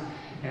not,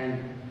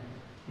 and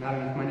not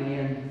enough money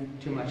in,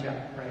 too much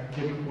out, right?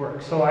 Didn't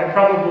work. So I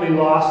probably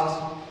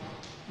lost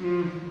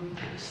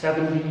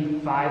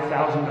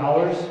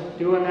 $75,000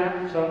 doing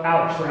that. So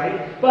ouch,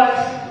 right?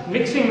 But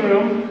mixing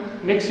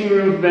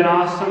room's been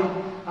awesome.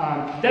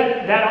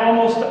 That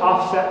almost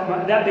offset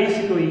that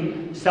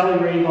basically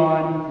selling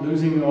Ray-Ban,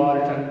 losing the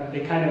Lauderton.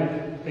 They kind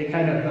of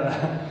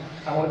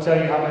I won't tell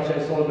you how much I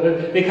sold,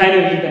 but they kind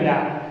of evened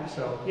out.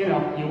 So you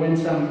win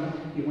some,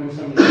 you lose.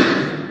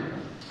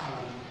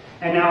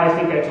 And now I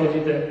think I told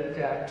you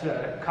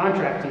that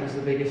contracting is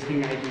the biggest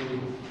thing I do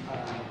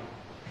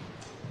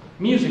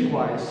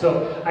music-wise.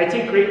 So I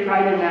take great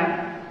pride in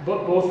that,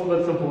 both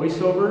with the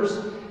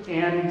voiceovers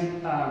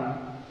and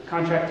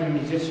contracting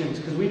musicians,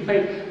 because we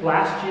played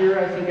last year.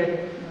 I think I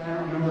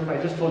don't remember if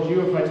I just told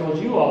you, if I told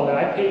you all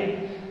that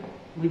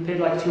we paid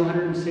like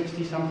 $260,000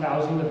 to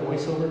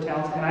voiceover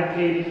talents, and I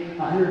paid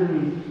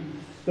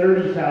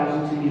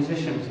 $130,000 to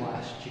musicians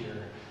last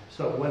year.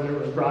 So whether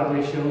it was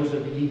Broadway shows or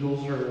the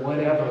Eagles or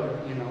whatever,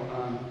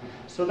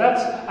 so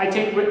I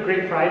take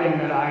great pride in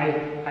that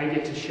I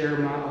get to share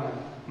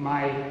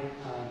my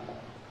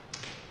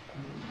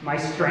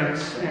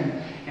strengths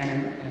and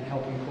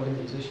help employ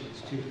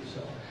musicians too.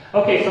 So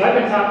okay, so I've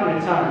been talking a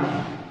ton.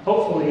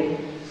 Hopefully,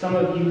 some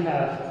of you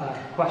have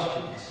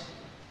questions.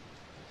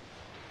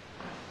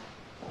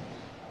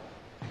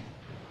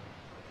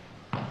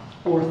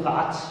 Or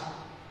thoughts.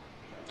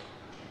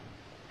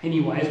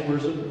 Any wise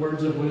words of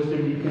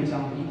wisdom you can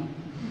tell me?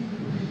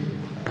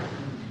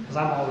 Because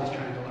I'm always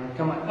trying to learn.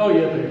 Come on. Oh,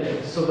 yeah, there it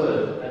is. So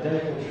the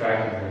identical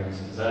tracking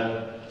things, is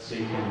that so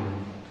you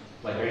can,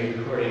 like, are you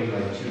recording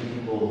like two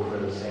people for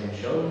the same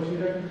show in two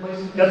different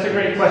places? That's a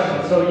great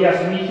question. So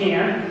yes, we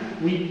can.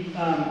 We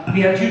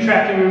have two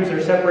tracking rooms.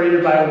 They're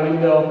separated by a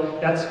window.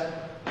 That's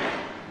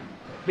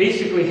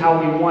basically how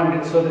we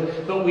wanted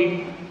it. But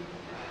we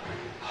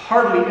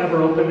hardly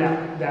ever open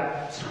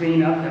that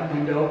screen up, that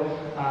window,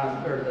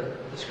 or the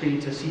screen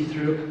to see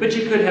through. But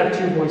you could have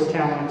two voice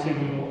talent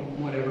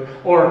and whatever.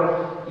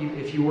 Or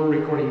if you were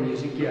recording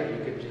music, yeah, you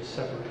could just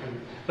separate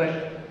them.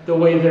 But the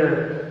way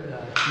they're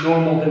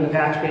normal in the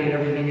patch bay and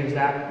everything is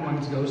that one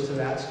goes to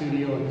that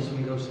studio and this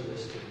one goes to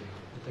this studio.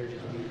 But they're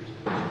just meters.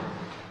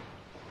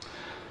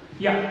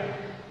 Yeah.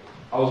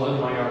 I was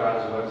looking on your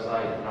guys'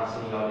 website and I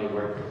seen y'all did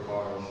work for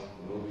cars,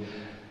 movies.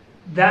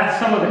 That's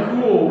some of the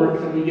cool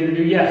work that we get to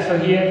do. Yeah, so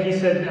he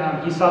said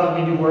he saw that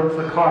we do work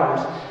for cars.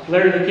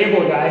 Larry the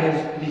Cable Guy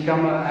has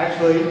become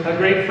actually a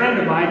great friend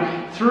of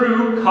mine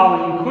through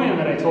Colleen Quinn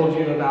that I told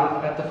you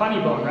about at the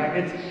Funny Bone,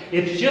 right?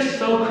 It's just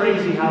so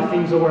crazy how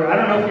things will work. I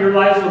don't know if your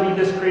lives will be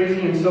this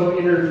crazy and so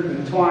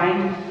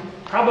intertwined.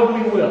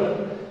 Probably will.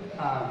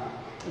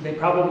 They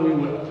probably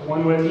will.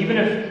 One way, even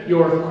if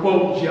you're,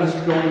 quote, just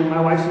going, my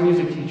wife's a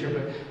music teacher,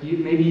 but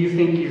maybe you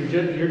think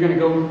you're going to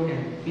go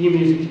and be a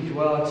music teacher.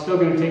 Well, it's still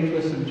going to take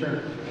twists and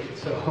turns, right?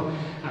 So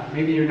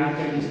maybe you're not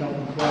going to be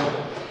self-employed.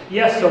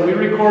 Yes, so we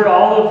record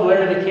all of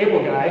Larry the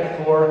Cable Guy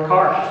for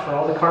Cars, for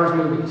all the Cars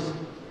movies.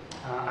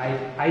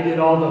 I did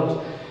all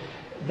those.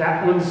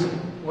 That one's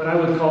what I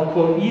would call,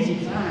 quote, easy,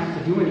 because I don't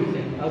have to do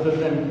anything other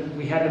than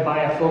we had to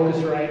buy a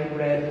Focusrite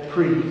Red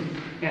Pre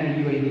and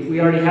a U80. We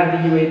already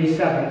had the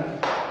U87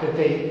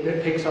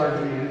 that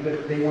Pixar ran,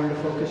 but they wanted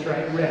a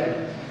Focusrite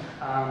Red.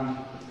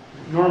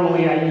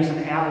 Normally I use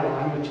an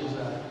Avalon, which is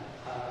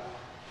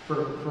for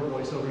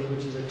voiceovers,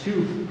 which is a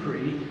 2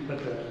 Pre,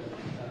 but the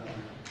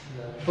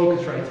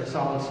Focusrite's a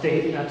solid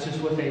state. That's just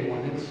what they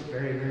wanted. It's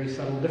very, very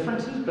subtle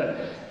differences, but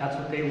that's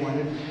what they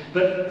wanted.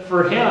 But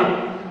for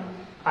him,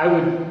 I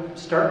would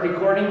start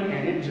recording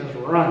and it just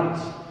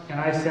runs, and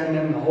I send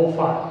them the whole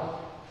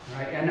file.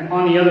 Right? And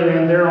on the other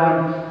end, they're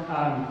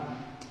on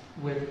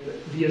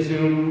via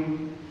Zoom.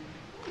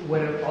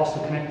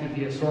 Also connected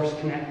via Source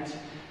Connect,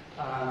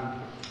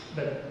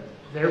 but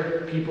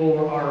their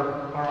people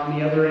are on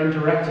the other end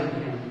directing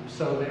him.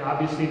 So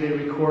they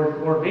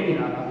record, or maybe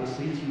not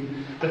obviously,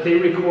 but they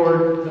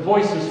record the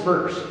voices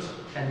first,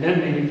 and then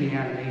they do the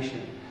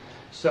animation.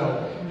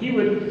 So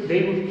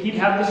he'd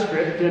have the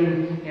script,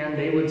 and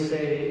they would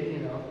say,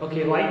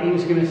 okay,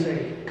 Lightning's going to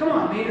say, "Come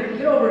on, Mater,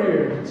 get over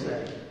here," and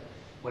say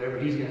whatever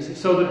he's going to say.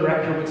 So the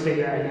director would say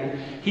that, and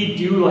he'd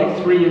do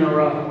like 3 in a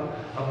row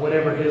of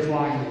whatever his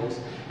line is.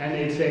 And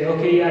they'd say,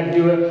 okay, yeah,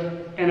 do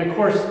it. And of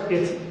course,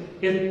 the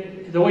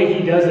way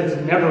he does it's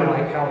never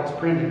like how it's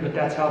printed, but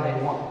that's how they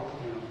want it.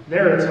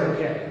 There it's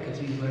okay, because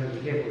he's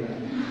literally able to.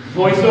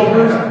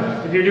 Voiceovers,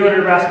 if you're doing a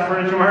Nebraska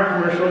Furniture Mart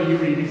commercial, you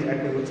read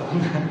exactly what's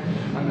on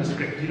the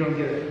script. You don't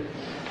get it.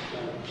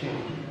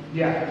 change?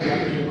 Yeah,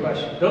 good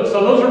question. So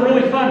those are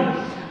really fun.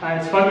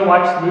 It's fun to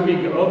watch the movie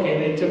and go, okay,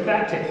 they took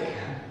that take.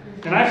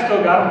 And I've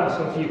still got them,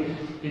 so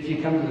if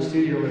you come to the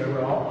studio or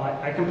whatever,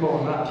 I can pull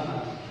them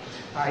up.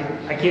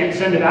 I can't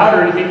send it out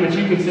or anything, but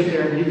you can sit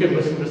there and you can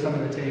listen to some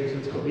of the tapes.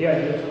 It's cool. Yeah,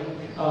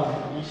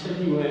 you said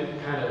you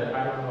went kind of,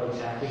 I don't know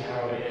exactly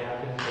how it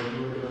happened, but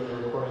you were doing the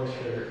recordings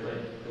for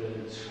like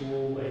the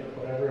school, like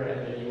whatever,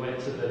 and then you went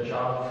to the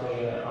job for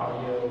the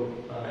audio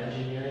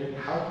engineering.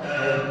 How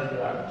prepared for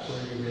that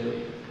were you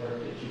really? Or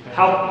did you kind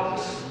of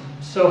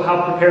So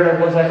how prepared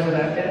was I for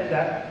that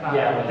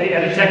the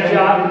Editech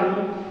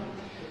job?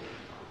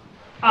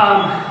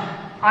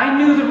 I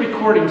knew the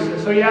recordings.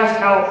 So you asked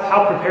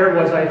how prepared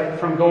was I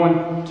from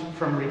going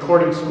from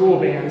recording school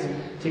bands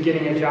to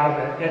getting a job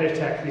at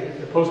Editech,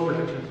 the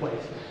post-production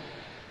place.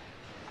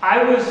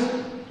 I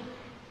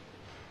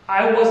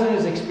wasn't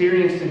as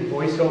experienced in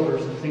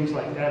voiceovers and things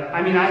like that.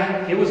 I mean,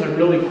 it was a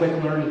really quick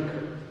learning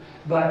curve.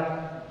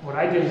 But what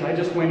I did is I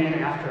just went in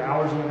after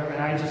hours or whatever,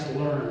 and I just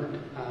learned.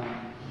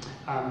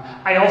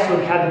 I also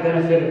had the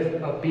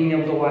benefit of being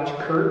able to watch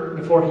Kurt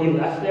before he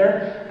left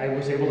there. I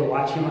was able to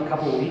watch him a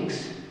couple of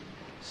weeks.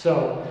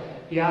 So,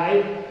 yeah,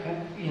 I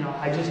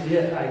just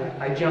did.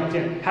 I jumped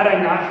in. Had I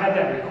not had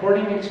that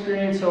recording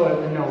experience,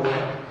 no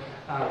way.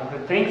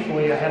 But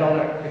thankfully, I had all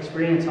that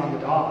experience on the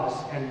DAWs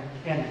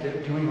and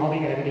doing all the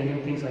editing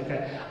and things like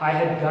that. I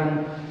had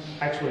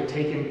actually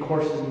taken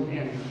courses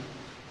and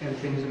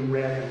things and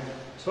read.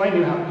 So I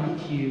knew how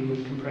EQ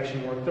and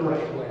compression worked the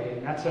right way.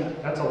 And that's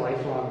a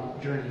lifelong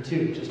journey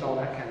too, just all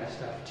that kind of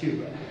stuff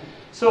too.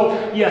 So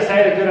yes, I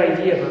had a good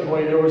idea, but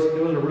boy, there was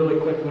a really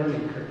quick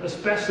learning curve,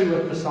 especially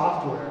with the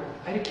software.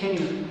 I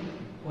can't even,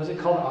 was it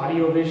called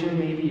Audio Vision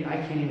maybe? I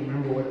can't even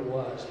remember what it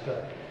was,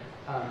 but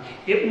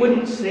it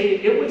would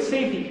save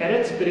the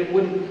edits, but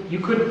you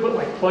couldn't put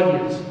like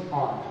plugins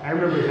on. I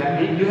remember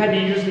that. You had to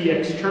use the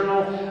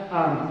external,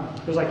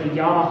 it was like a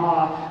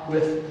Yamaha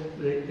with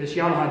this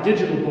Yamaha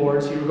digital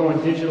board, so you were going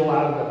digital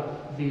out of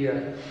the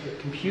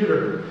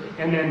computer,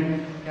 and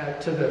then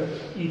to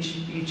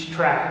each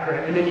track,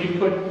 right? And then you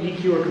put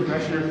EQ or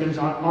compression or things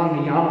on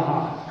the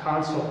Yamaha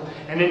console,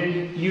 and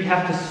then you'd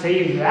have to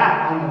save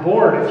that on the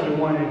board if you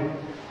wanted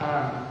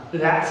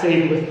that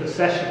saved with the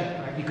session.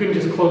 Right? You couldn't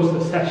just close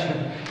the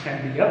session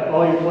and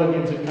all your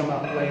plugins would come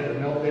up later.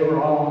 No, they were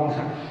all on the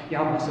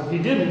Yamaha. So if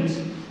you didn't,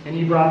 and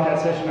you brought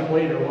that session up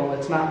later, well,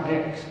 it's not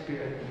mixed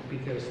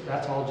because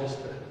that's all just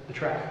the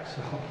track.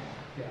 So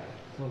yeah,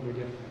 it's a little bit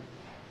different.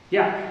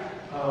 Yeah.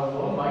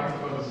 What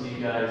microphones do you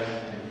guys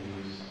tend to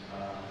use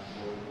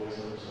for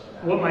voiceover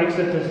stuff? What mics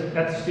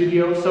at the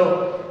studio?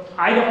 So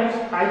I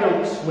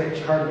don't switch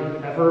hardly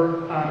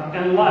ever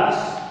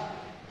unless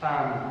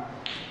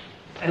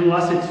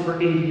it's for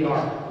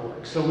ADR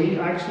work. So we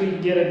actually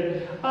get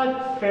a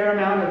fair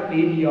amount of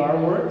ADR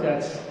work.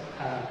 That's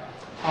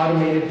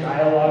automated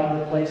dialogue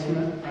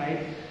replacement,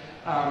 right?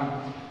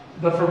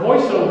 But for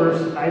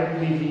voiceovers, I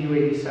leave the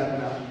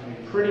U87 up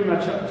pretty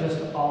much up just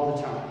all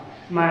the time.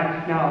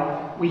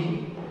 Now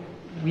we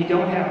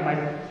don't have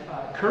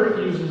Kurt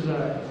uses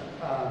a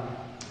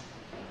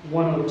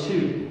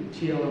 102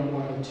 TLM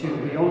 102.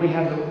 We only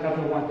have the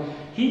one.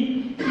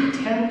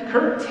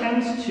 Kurt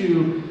tends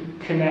to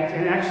connect,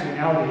 and actually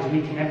nowadays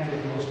we connect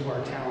with most of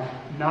our talent.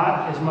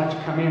 Not as much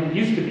come in. It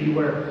used to be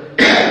where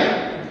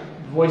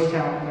voice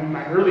talent. In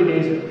my early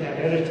days at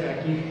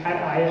Editech, you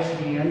had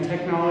ISDN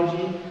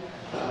technology,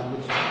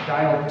 which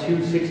dialed two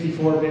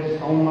 64-bit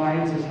phone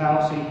lines as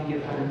how, so you could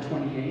get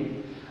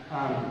 128.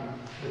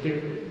 But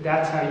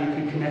that's how you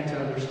could connect to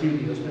other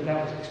studios, but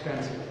that was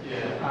expensive.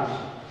 Yeah.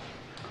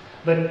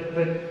 But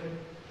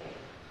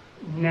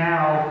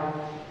now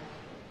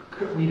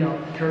we don't.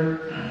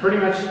 Kurt pretty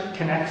much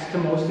connects to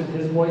most of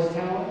his voice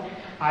talent.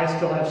 I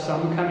still have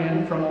some come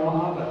in from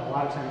Omaha, but a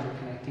lot of times we're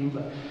connecting.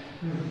 But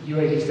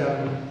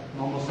U87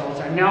 almost all the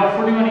time. Now, if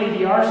we're doing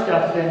ADR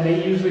stuff, then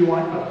they usually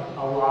want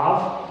a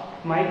lav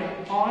mic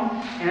on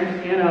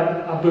and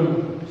a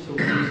boom. So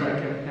we use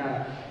like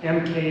a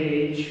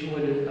MKH.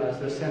 What is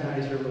the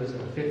Sennheiser was a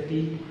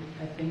 50,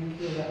 I think.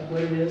 Is that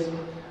what it is?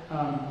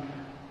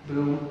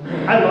 Boom.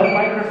 I love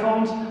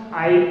microphones.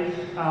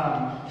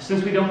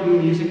 Since we don't do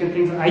music and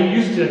things, I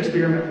used to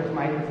experiment with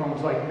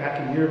microphones like back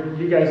in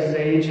you guys'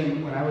 age,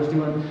 and when I was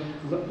doing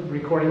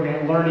recording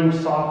band, learning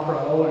Saw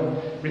Pro and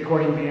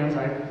recording bands,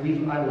 I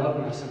love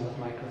messing with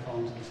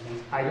microphones and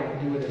things. I don't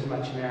do it as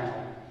much now.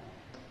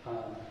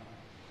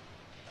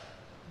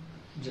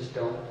 Just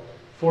don't.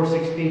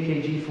 416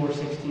 AKG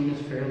 416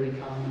 is fairly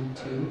common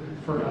too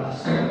for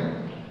us. Yeah.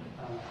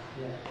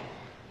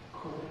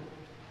 Cool.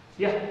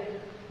 Yeah.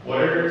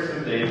 What are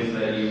some things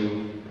that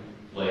you,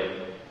 like,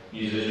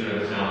 musician or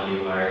talent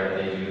you hire that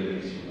they do that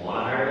makes you want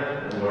to hire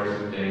them? And what are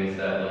some things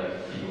that, like,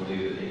 people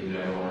do that you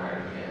never want to hire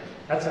them again?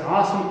 That's an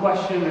awesome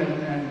question,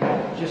 and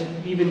just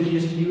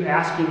you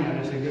asking that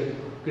is a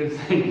good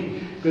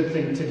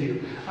thing to do.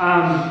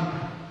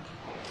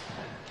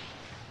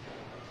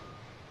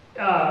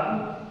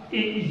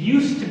 It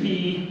used to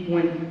be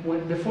when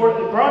before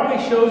Broadway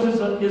shows is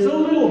a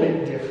little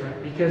bit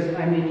different because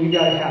I mean you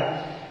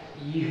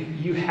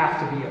you have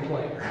to be a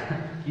player.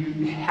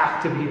 You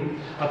have to be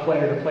a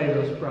player to play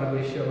those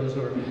Broadway shows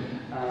or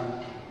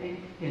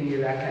any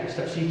of that kind of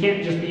stuff. So you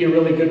can't just be a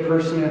really good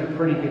person and a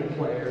pretty good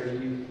player.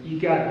 You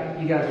got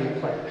to be a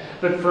player.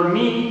 But for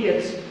me,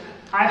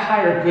 I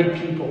hire good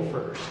people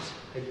first.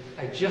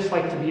 I just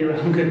like to be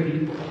around good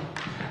people.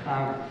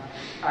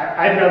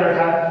 I'd rather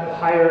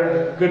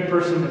hire a good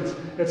person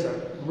that's a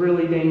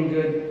really dang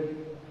good.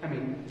 I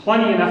mean,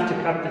 plenty enough to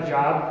cut the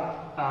job.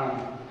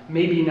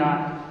 Maybe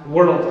not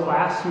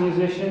world-class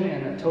musician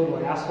and a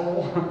total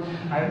asshole.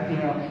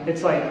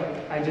 It's like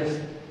I just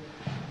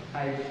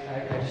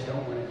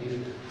don't want to do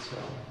that. So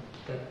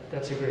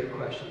that's a great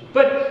question.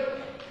 But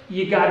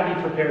you got to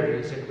be prepared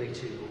musically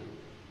too.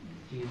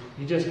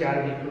 You just got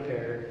to be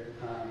prepared.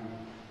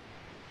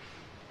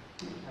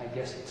 I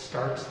guess it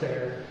starts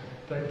there.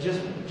 But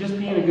just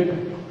being a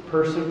good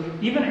person,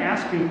 even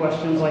asking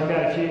questions like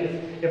that.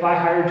 If I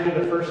hired you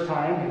the first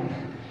time, and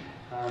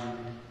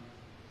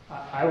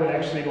I would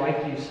actually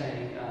like you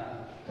saying,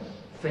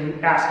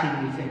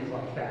 asking me things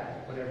like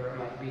that, whatever it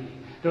might be.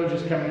 Don't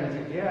just come in and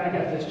think, yeah, I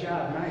got this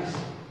job, nice,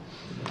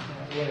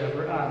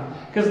 whatever.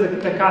 Because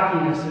the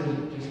cockiness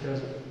just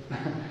doesn't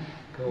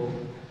go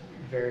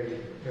very,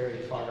 very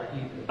far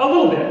either. A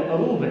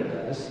little bit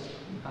does.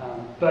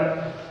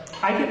 But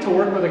I get to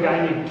work with a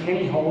guy named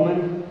Kenny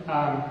Holman.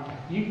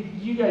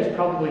 You guys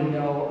probably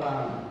know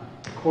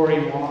Corey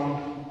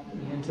Wong,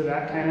 into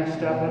that kind of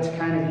stuff. That's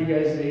kind of you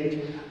guys'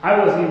 age. I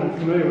wasn't even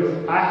familiar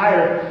with it. I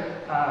hired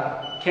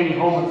Kenny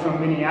Holman from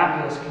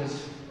Minneapolis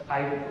because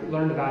I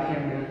learned about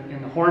him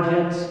in the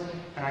Hornheads.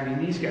 And I mean,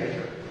 these guys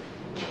are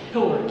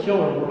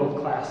killer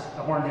world-class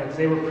Hornheads.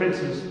 They were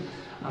Prince's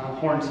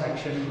horn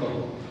section.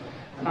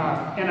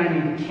 And I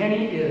mean,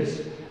 Kenny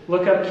is,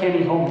 look up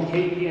Kenny Holman,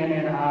 Kenni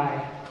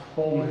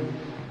Holman.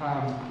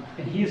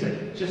 And he's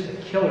just a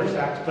killer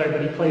sax player,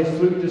 but he plays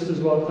flute just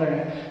as well as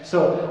clarinet.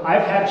 So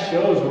I've had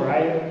shows where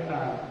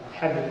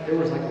there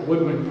was like a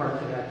woodwind part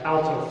to that,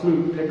 alto,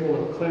 flute,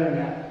 piccolo,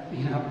 clarinet,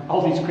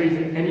 all these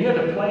crazy, and you had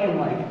to play him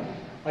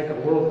like a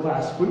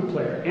world-class flute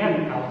player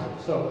and alto.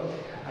 So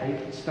I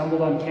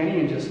stumbled on Kenny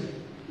and just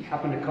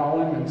happened to call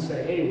him and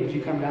say, hey, would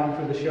you come down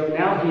for the show?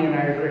 Now he and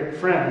I are great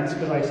friends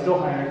because I still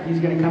hire him.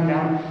 He's going to come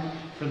down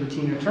for the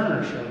Tina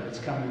Turner show that's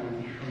coming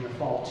in the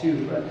fall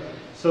too. But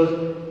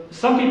so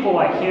some people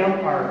like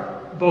him are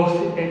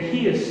both, and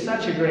he is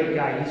such a great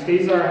guy. He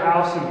stays at our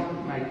house,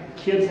 and my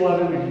kids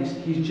love him, and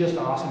he's just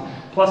awesome.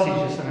 Plus, he's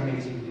just an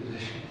amazing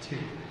musician too.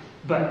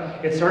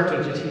 But it starts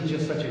with he's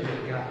just such a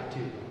good guy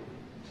too.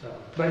 So,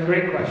 but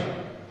great question.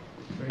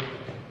 Great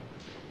question.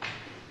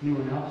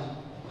 Anyone else?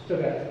 Still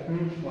got it.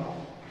 Wow.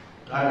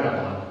 I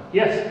got one.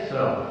 Yes.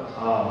 So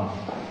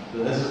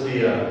this is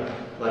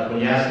like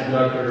when you ask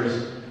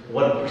conductors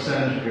what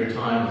percentage of your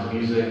time is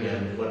music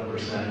and what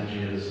percentage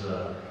is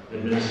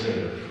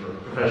administrative for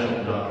professional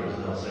conductors,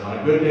 and they'll say on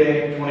a good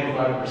day,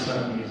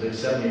 25% music,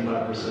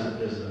 75%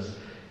 business.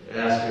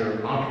 Ask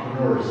your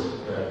entrepreneurs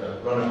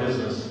that run a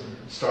business,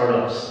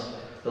 startups,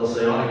 they'll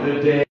say on a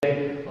good day,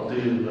 I'll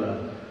do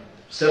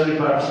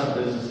 75%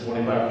 business,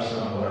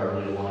 25% on what I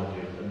really want to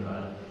do. And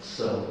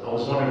so I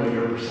was wondering what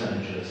your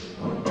percentage is.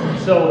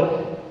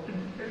 So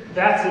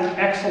that's an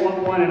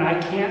excellent one, and I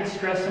can't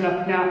stress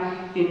enough.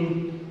 Now,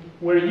 in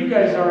where you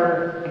guys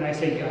are, and I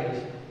say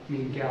guys, I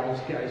mean gals,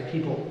 guys,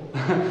 people,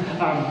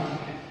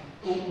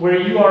 where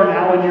you are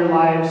now in your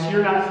lives,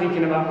 you're not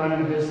thinking about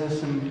running a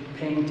business and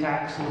paying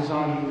taxes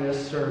on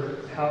this, or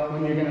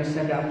when you're going to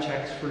send out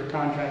checks for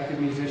contracted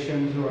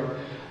musicians, or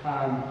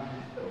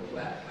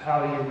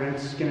how your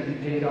rent's going to be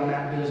paid on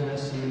that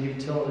business and the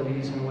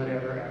utilities and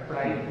whatever,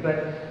 right?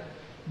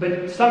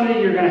 But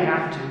someday you're going to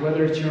have to,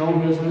 whether it's your own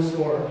business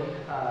or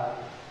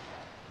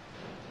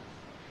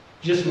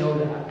just know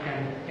that,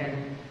 and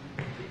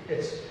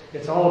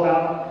it's all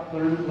about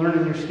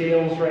learning your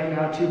scales right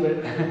now too.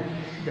 But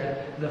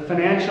the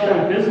financial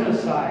and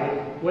business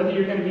side, whether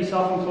you're going to be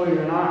self-employed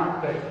or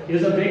not, but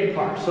is a big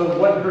part. So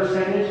what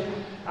percentage?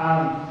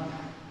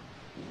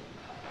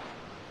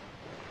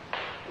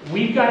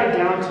 We've got it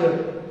down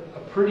to a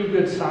pretty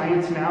good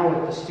science now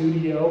with the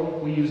studio.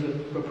 We use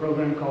a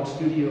program called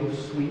Studio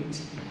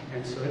Suite,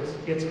 and so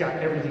it's got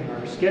everything,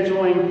 our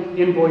scheduling,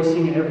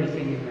 invoicing, and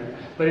everything in there.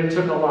 But it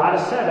took a lot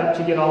of setup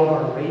to get all of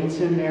our rates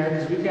in there,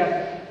 because we've got,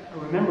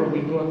 remember,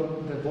 we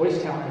book the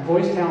voice talent, and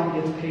voice talent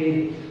gets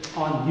paid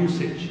on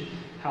usage,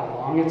 how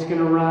long it's going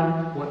to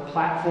run, what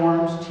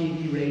platforms,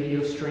 TV,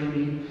 radio,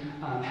 streaming,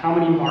 how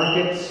many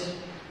markets.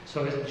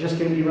 So it's just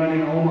going to be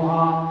running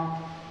Omaha,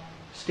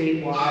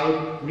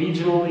 statewide,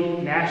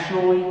 regionally,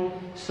 nationally.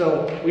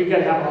 So we've got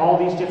to have all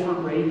these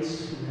different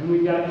rates, and then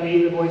we've got to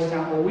pay the voice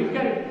talent. Well, we've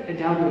got it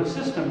down to a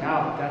system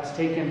now, but that's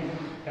taken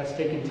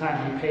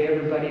time. We pay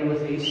everybody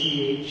with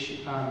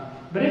ACH,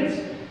 but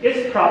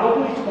it's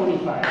probably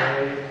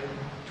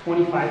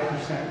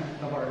 25%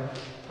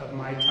 of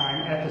my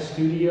time at the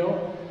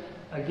studio.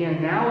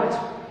 Again, now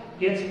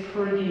it's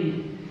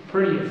pretty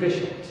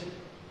efficient.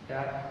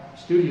 That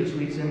studio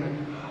suite's in the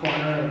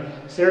corner.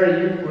 Sarah,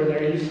 you were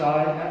there, you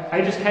saw it.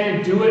 I just kind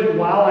of do it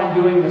while I'm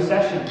doing the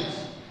sessions.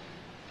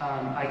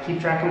 I keep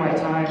track of my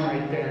time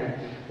right there.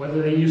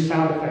 Whether they use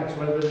sound effects,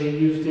 whether they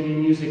used any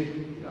music,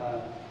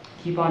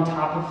 keep on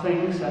top of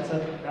things. That's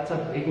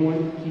a big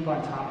one. Keep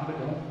on top of it.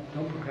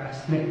 Don't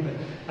procrastinate. But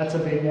that's a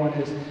big one.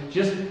 Is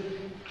just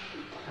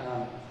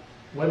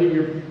whether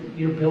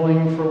you're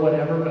billing for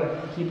whatever,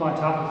 but keep on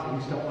top of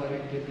things. Don't let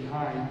it get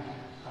behind.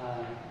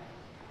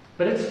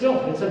 But it's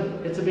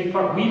a big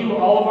part. We do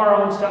all of our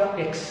own stuff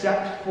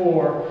except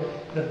for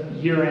the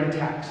year-end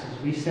taxes.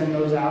 We send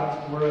those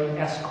out. We're an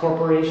S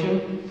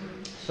corporation.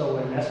 So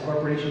what an S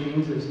corporation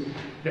means is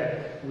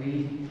that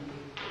we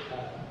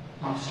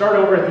start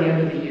over at the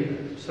end of the year.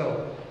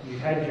 So you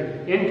had your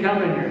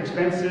income and your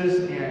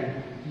expenses,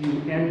 and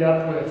you end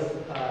up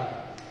with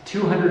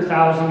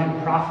 $200,000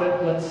 in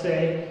profit, let's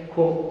say,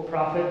 quote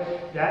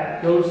profit.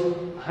 That goes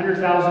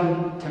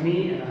 $100,000 to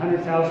me and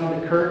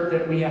 $100,000 to Kurt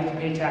that we have to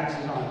pay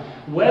taxes on,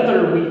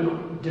 whether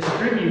we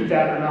distribute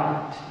that or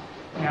not.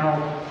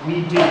 Now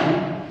we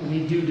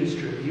do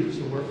distribute,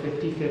 so we're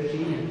 50-50,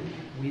 and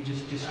we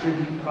just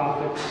distribute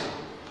profits.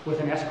 With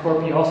an S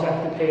corp, you also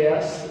have to pay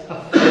us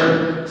a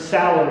fair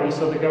salary,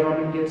 so the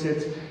government gets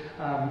its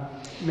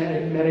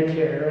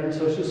Medicare and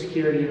Social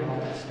Security and all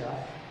that stuff.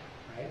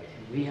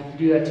 We have to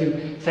do that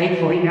too.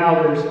 Thankfully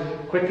now there's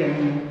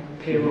Quicken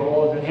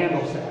payroll that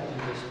handles that.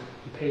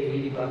 You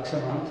pay $80 a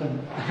month,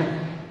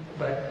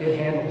 but it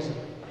handles it.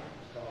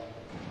 So,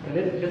 but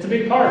it's a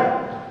big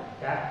part.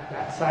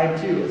 That side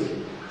too.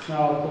 It's not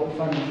all quote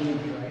fun and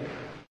games, right?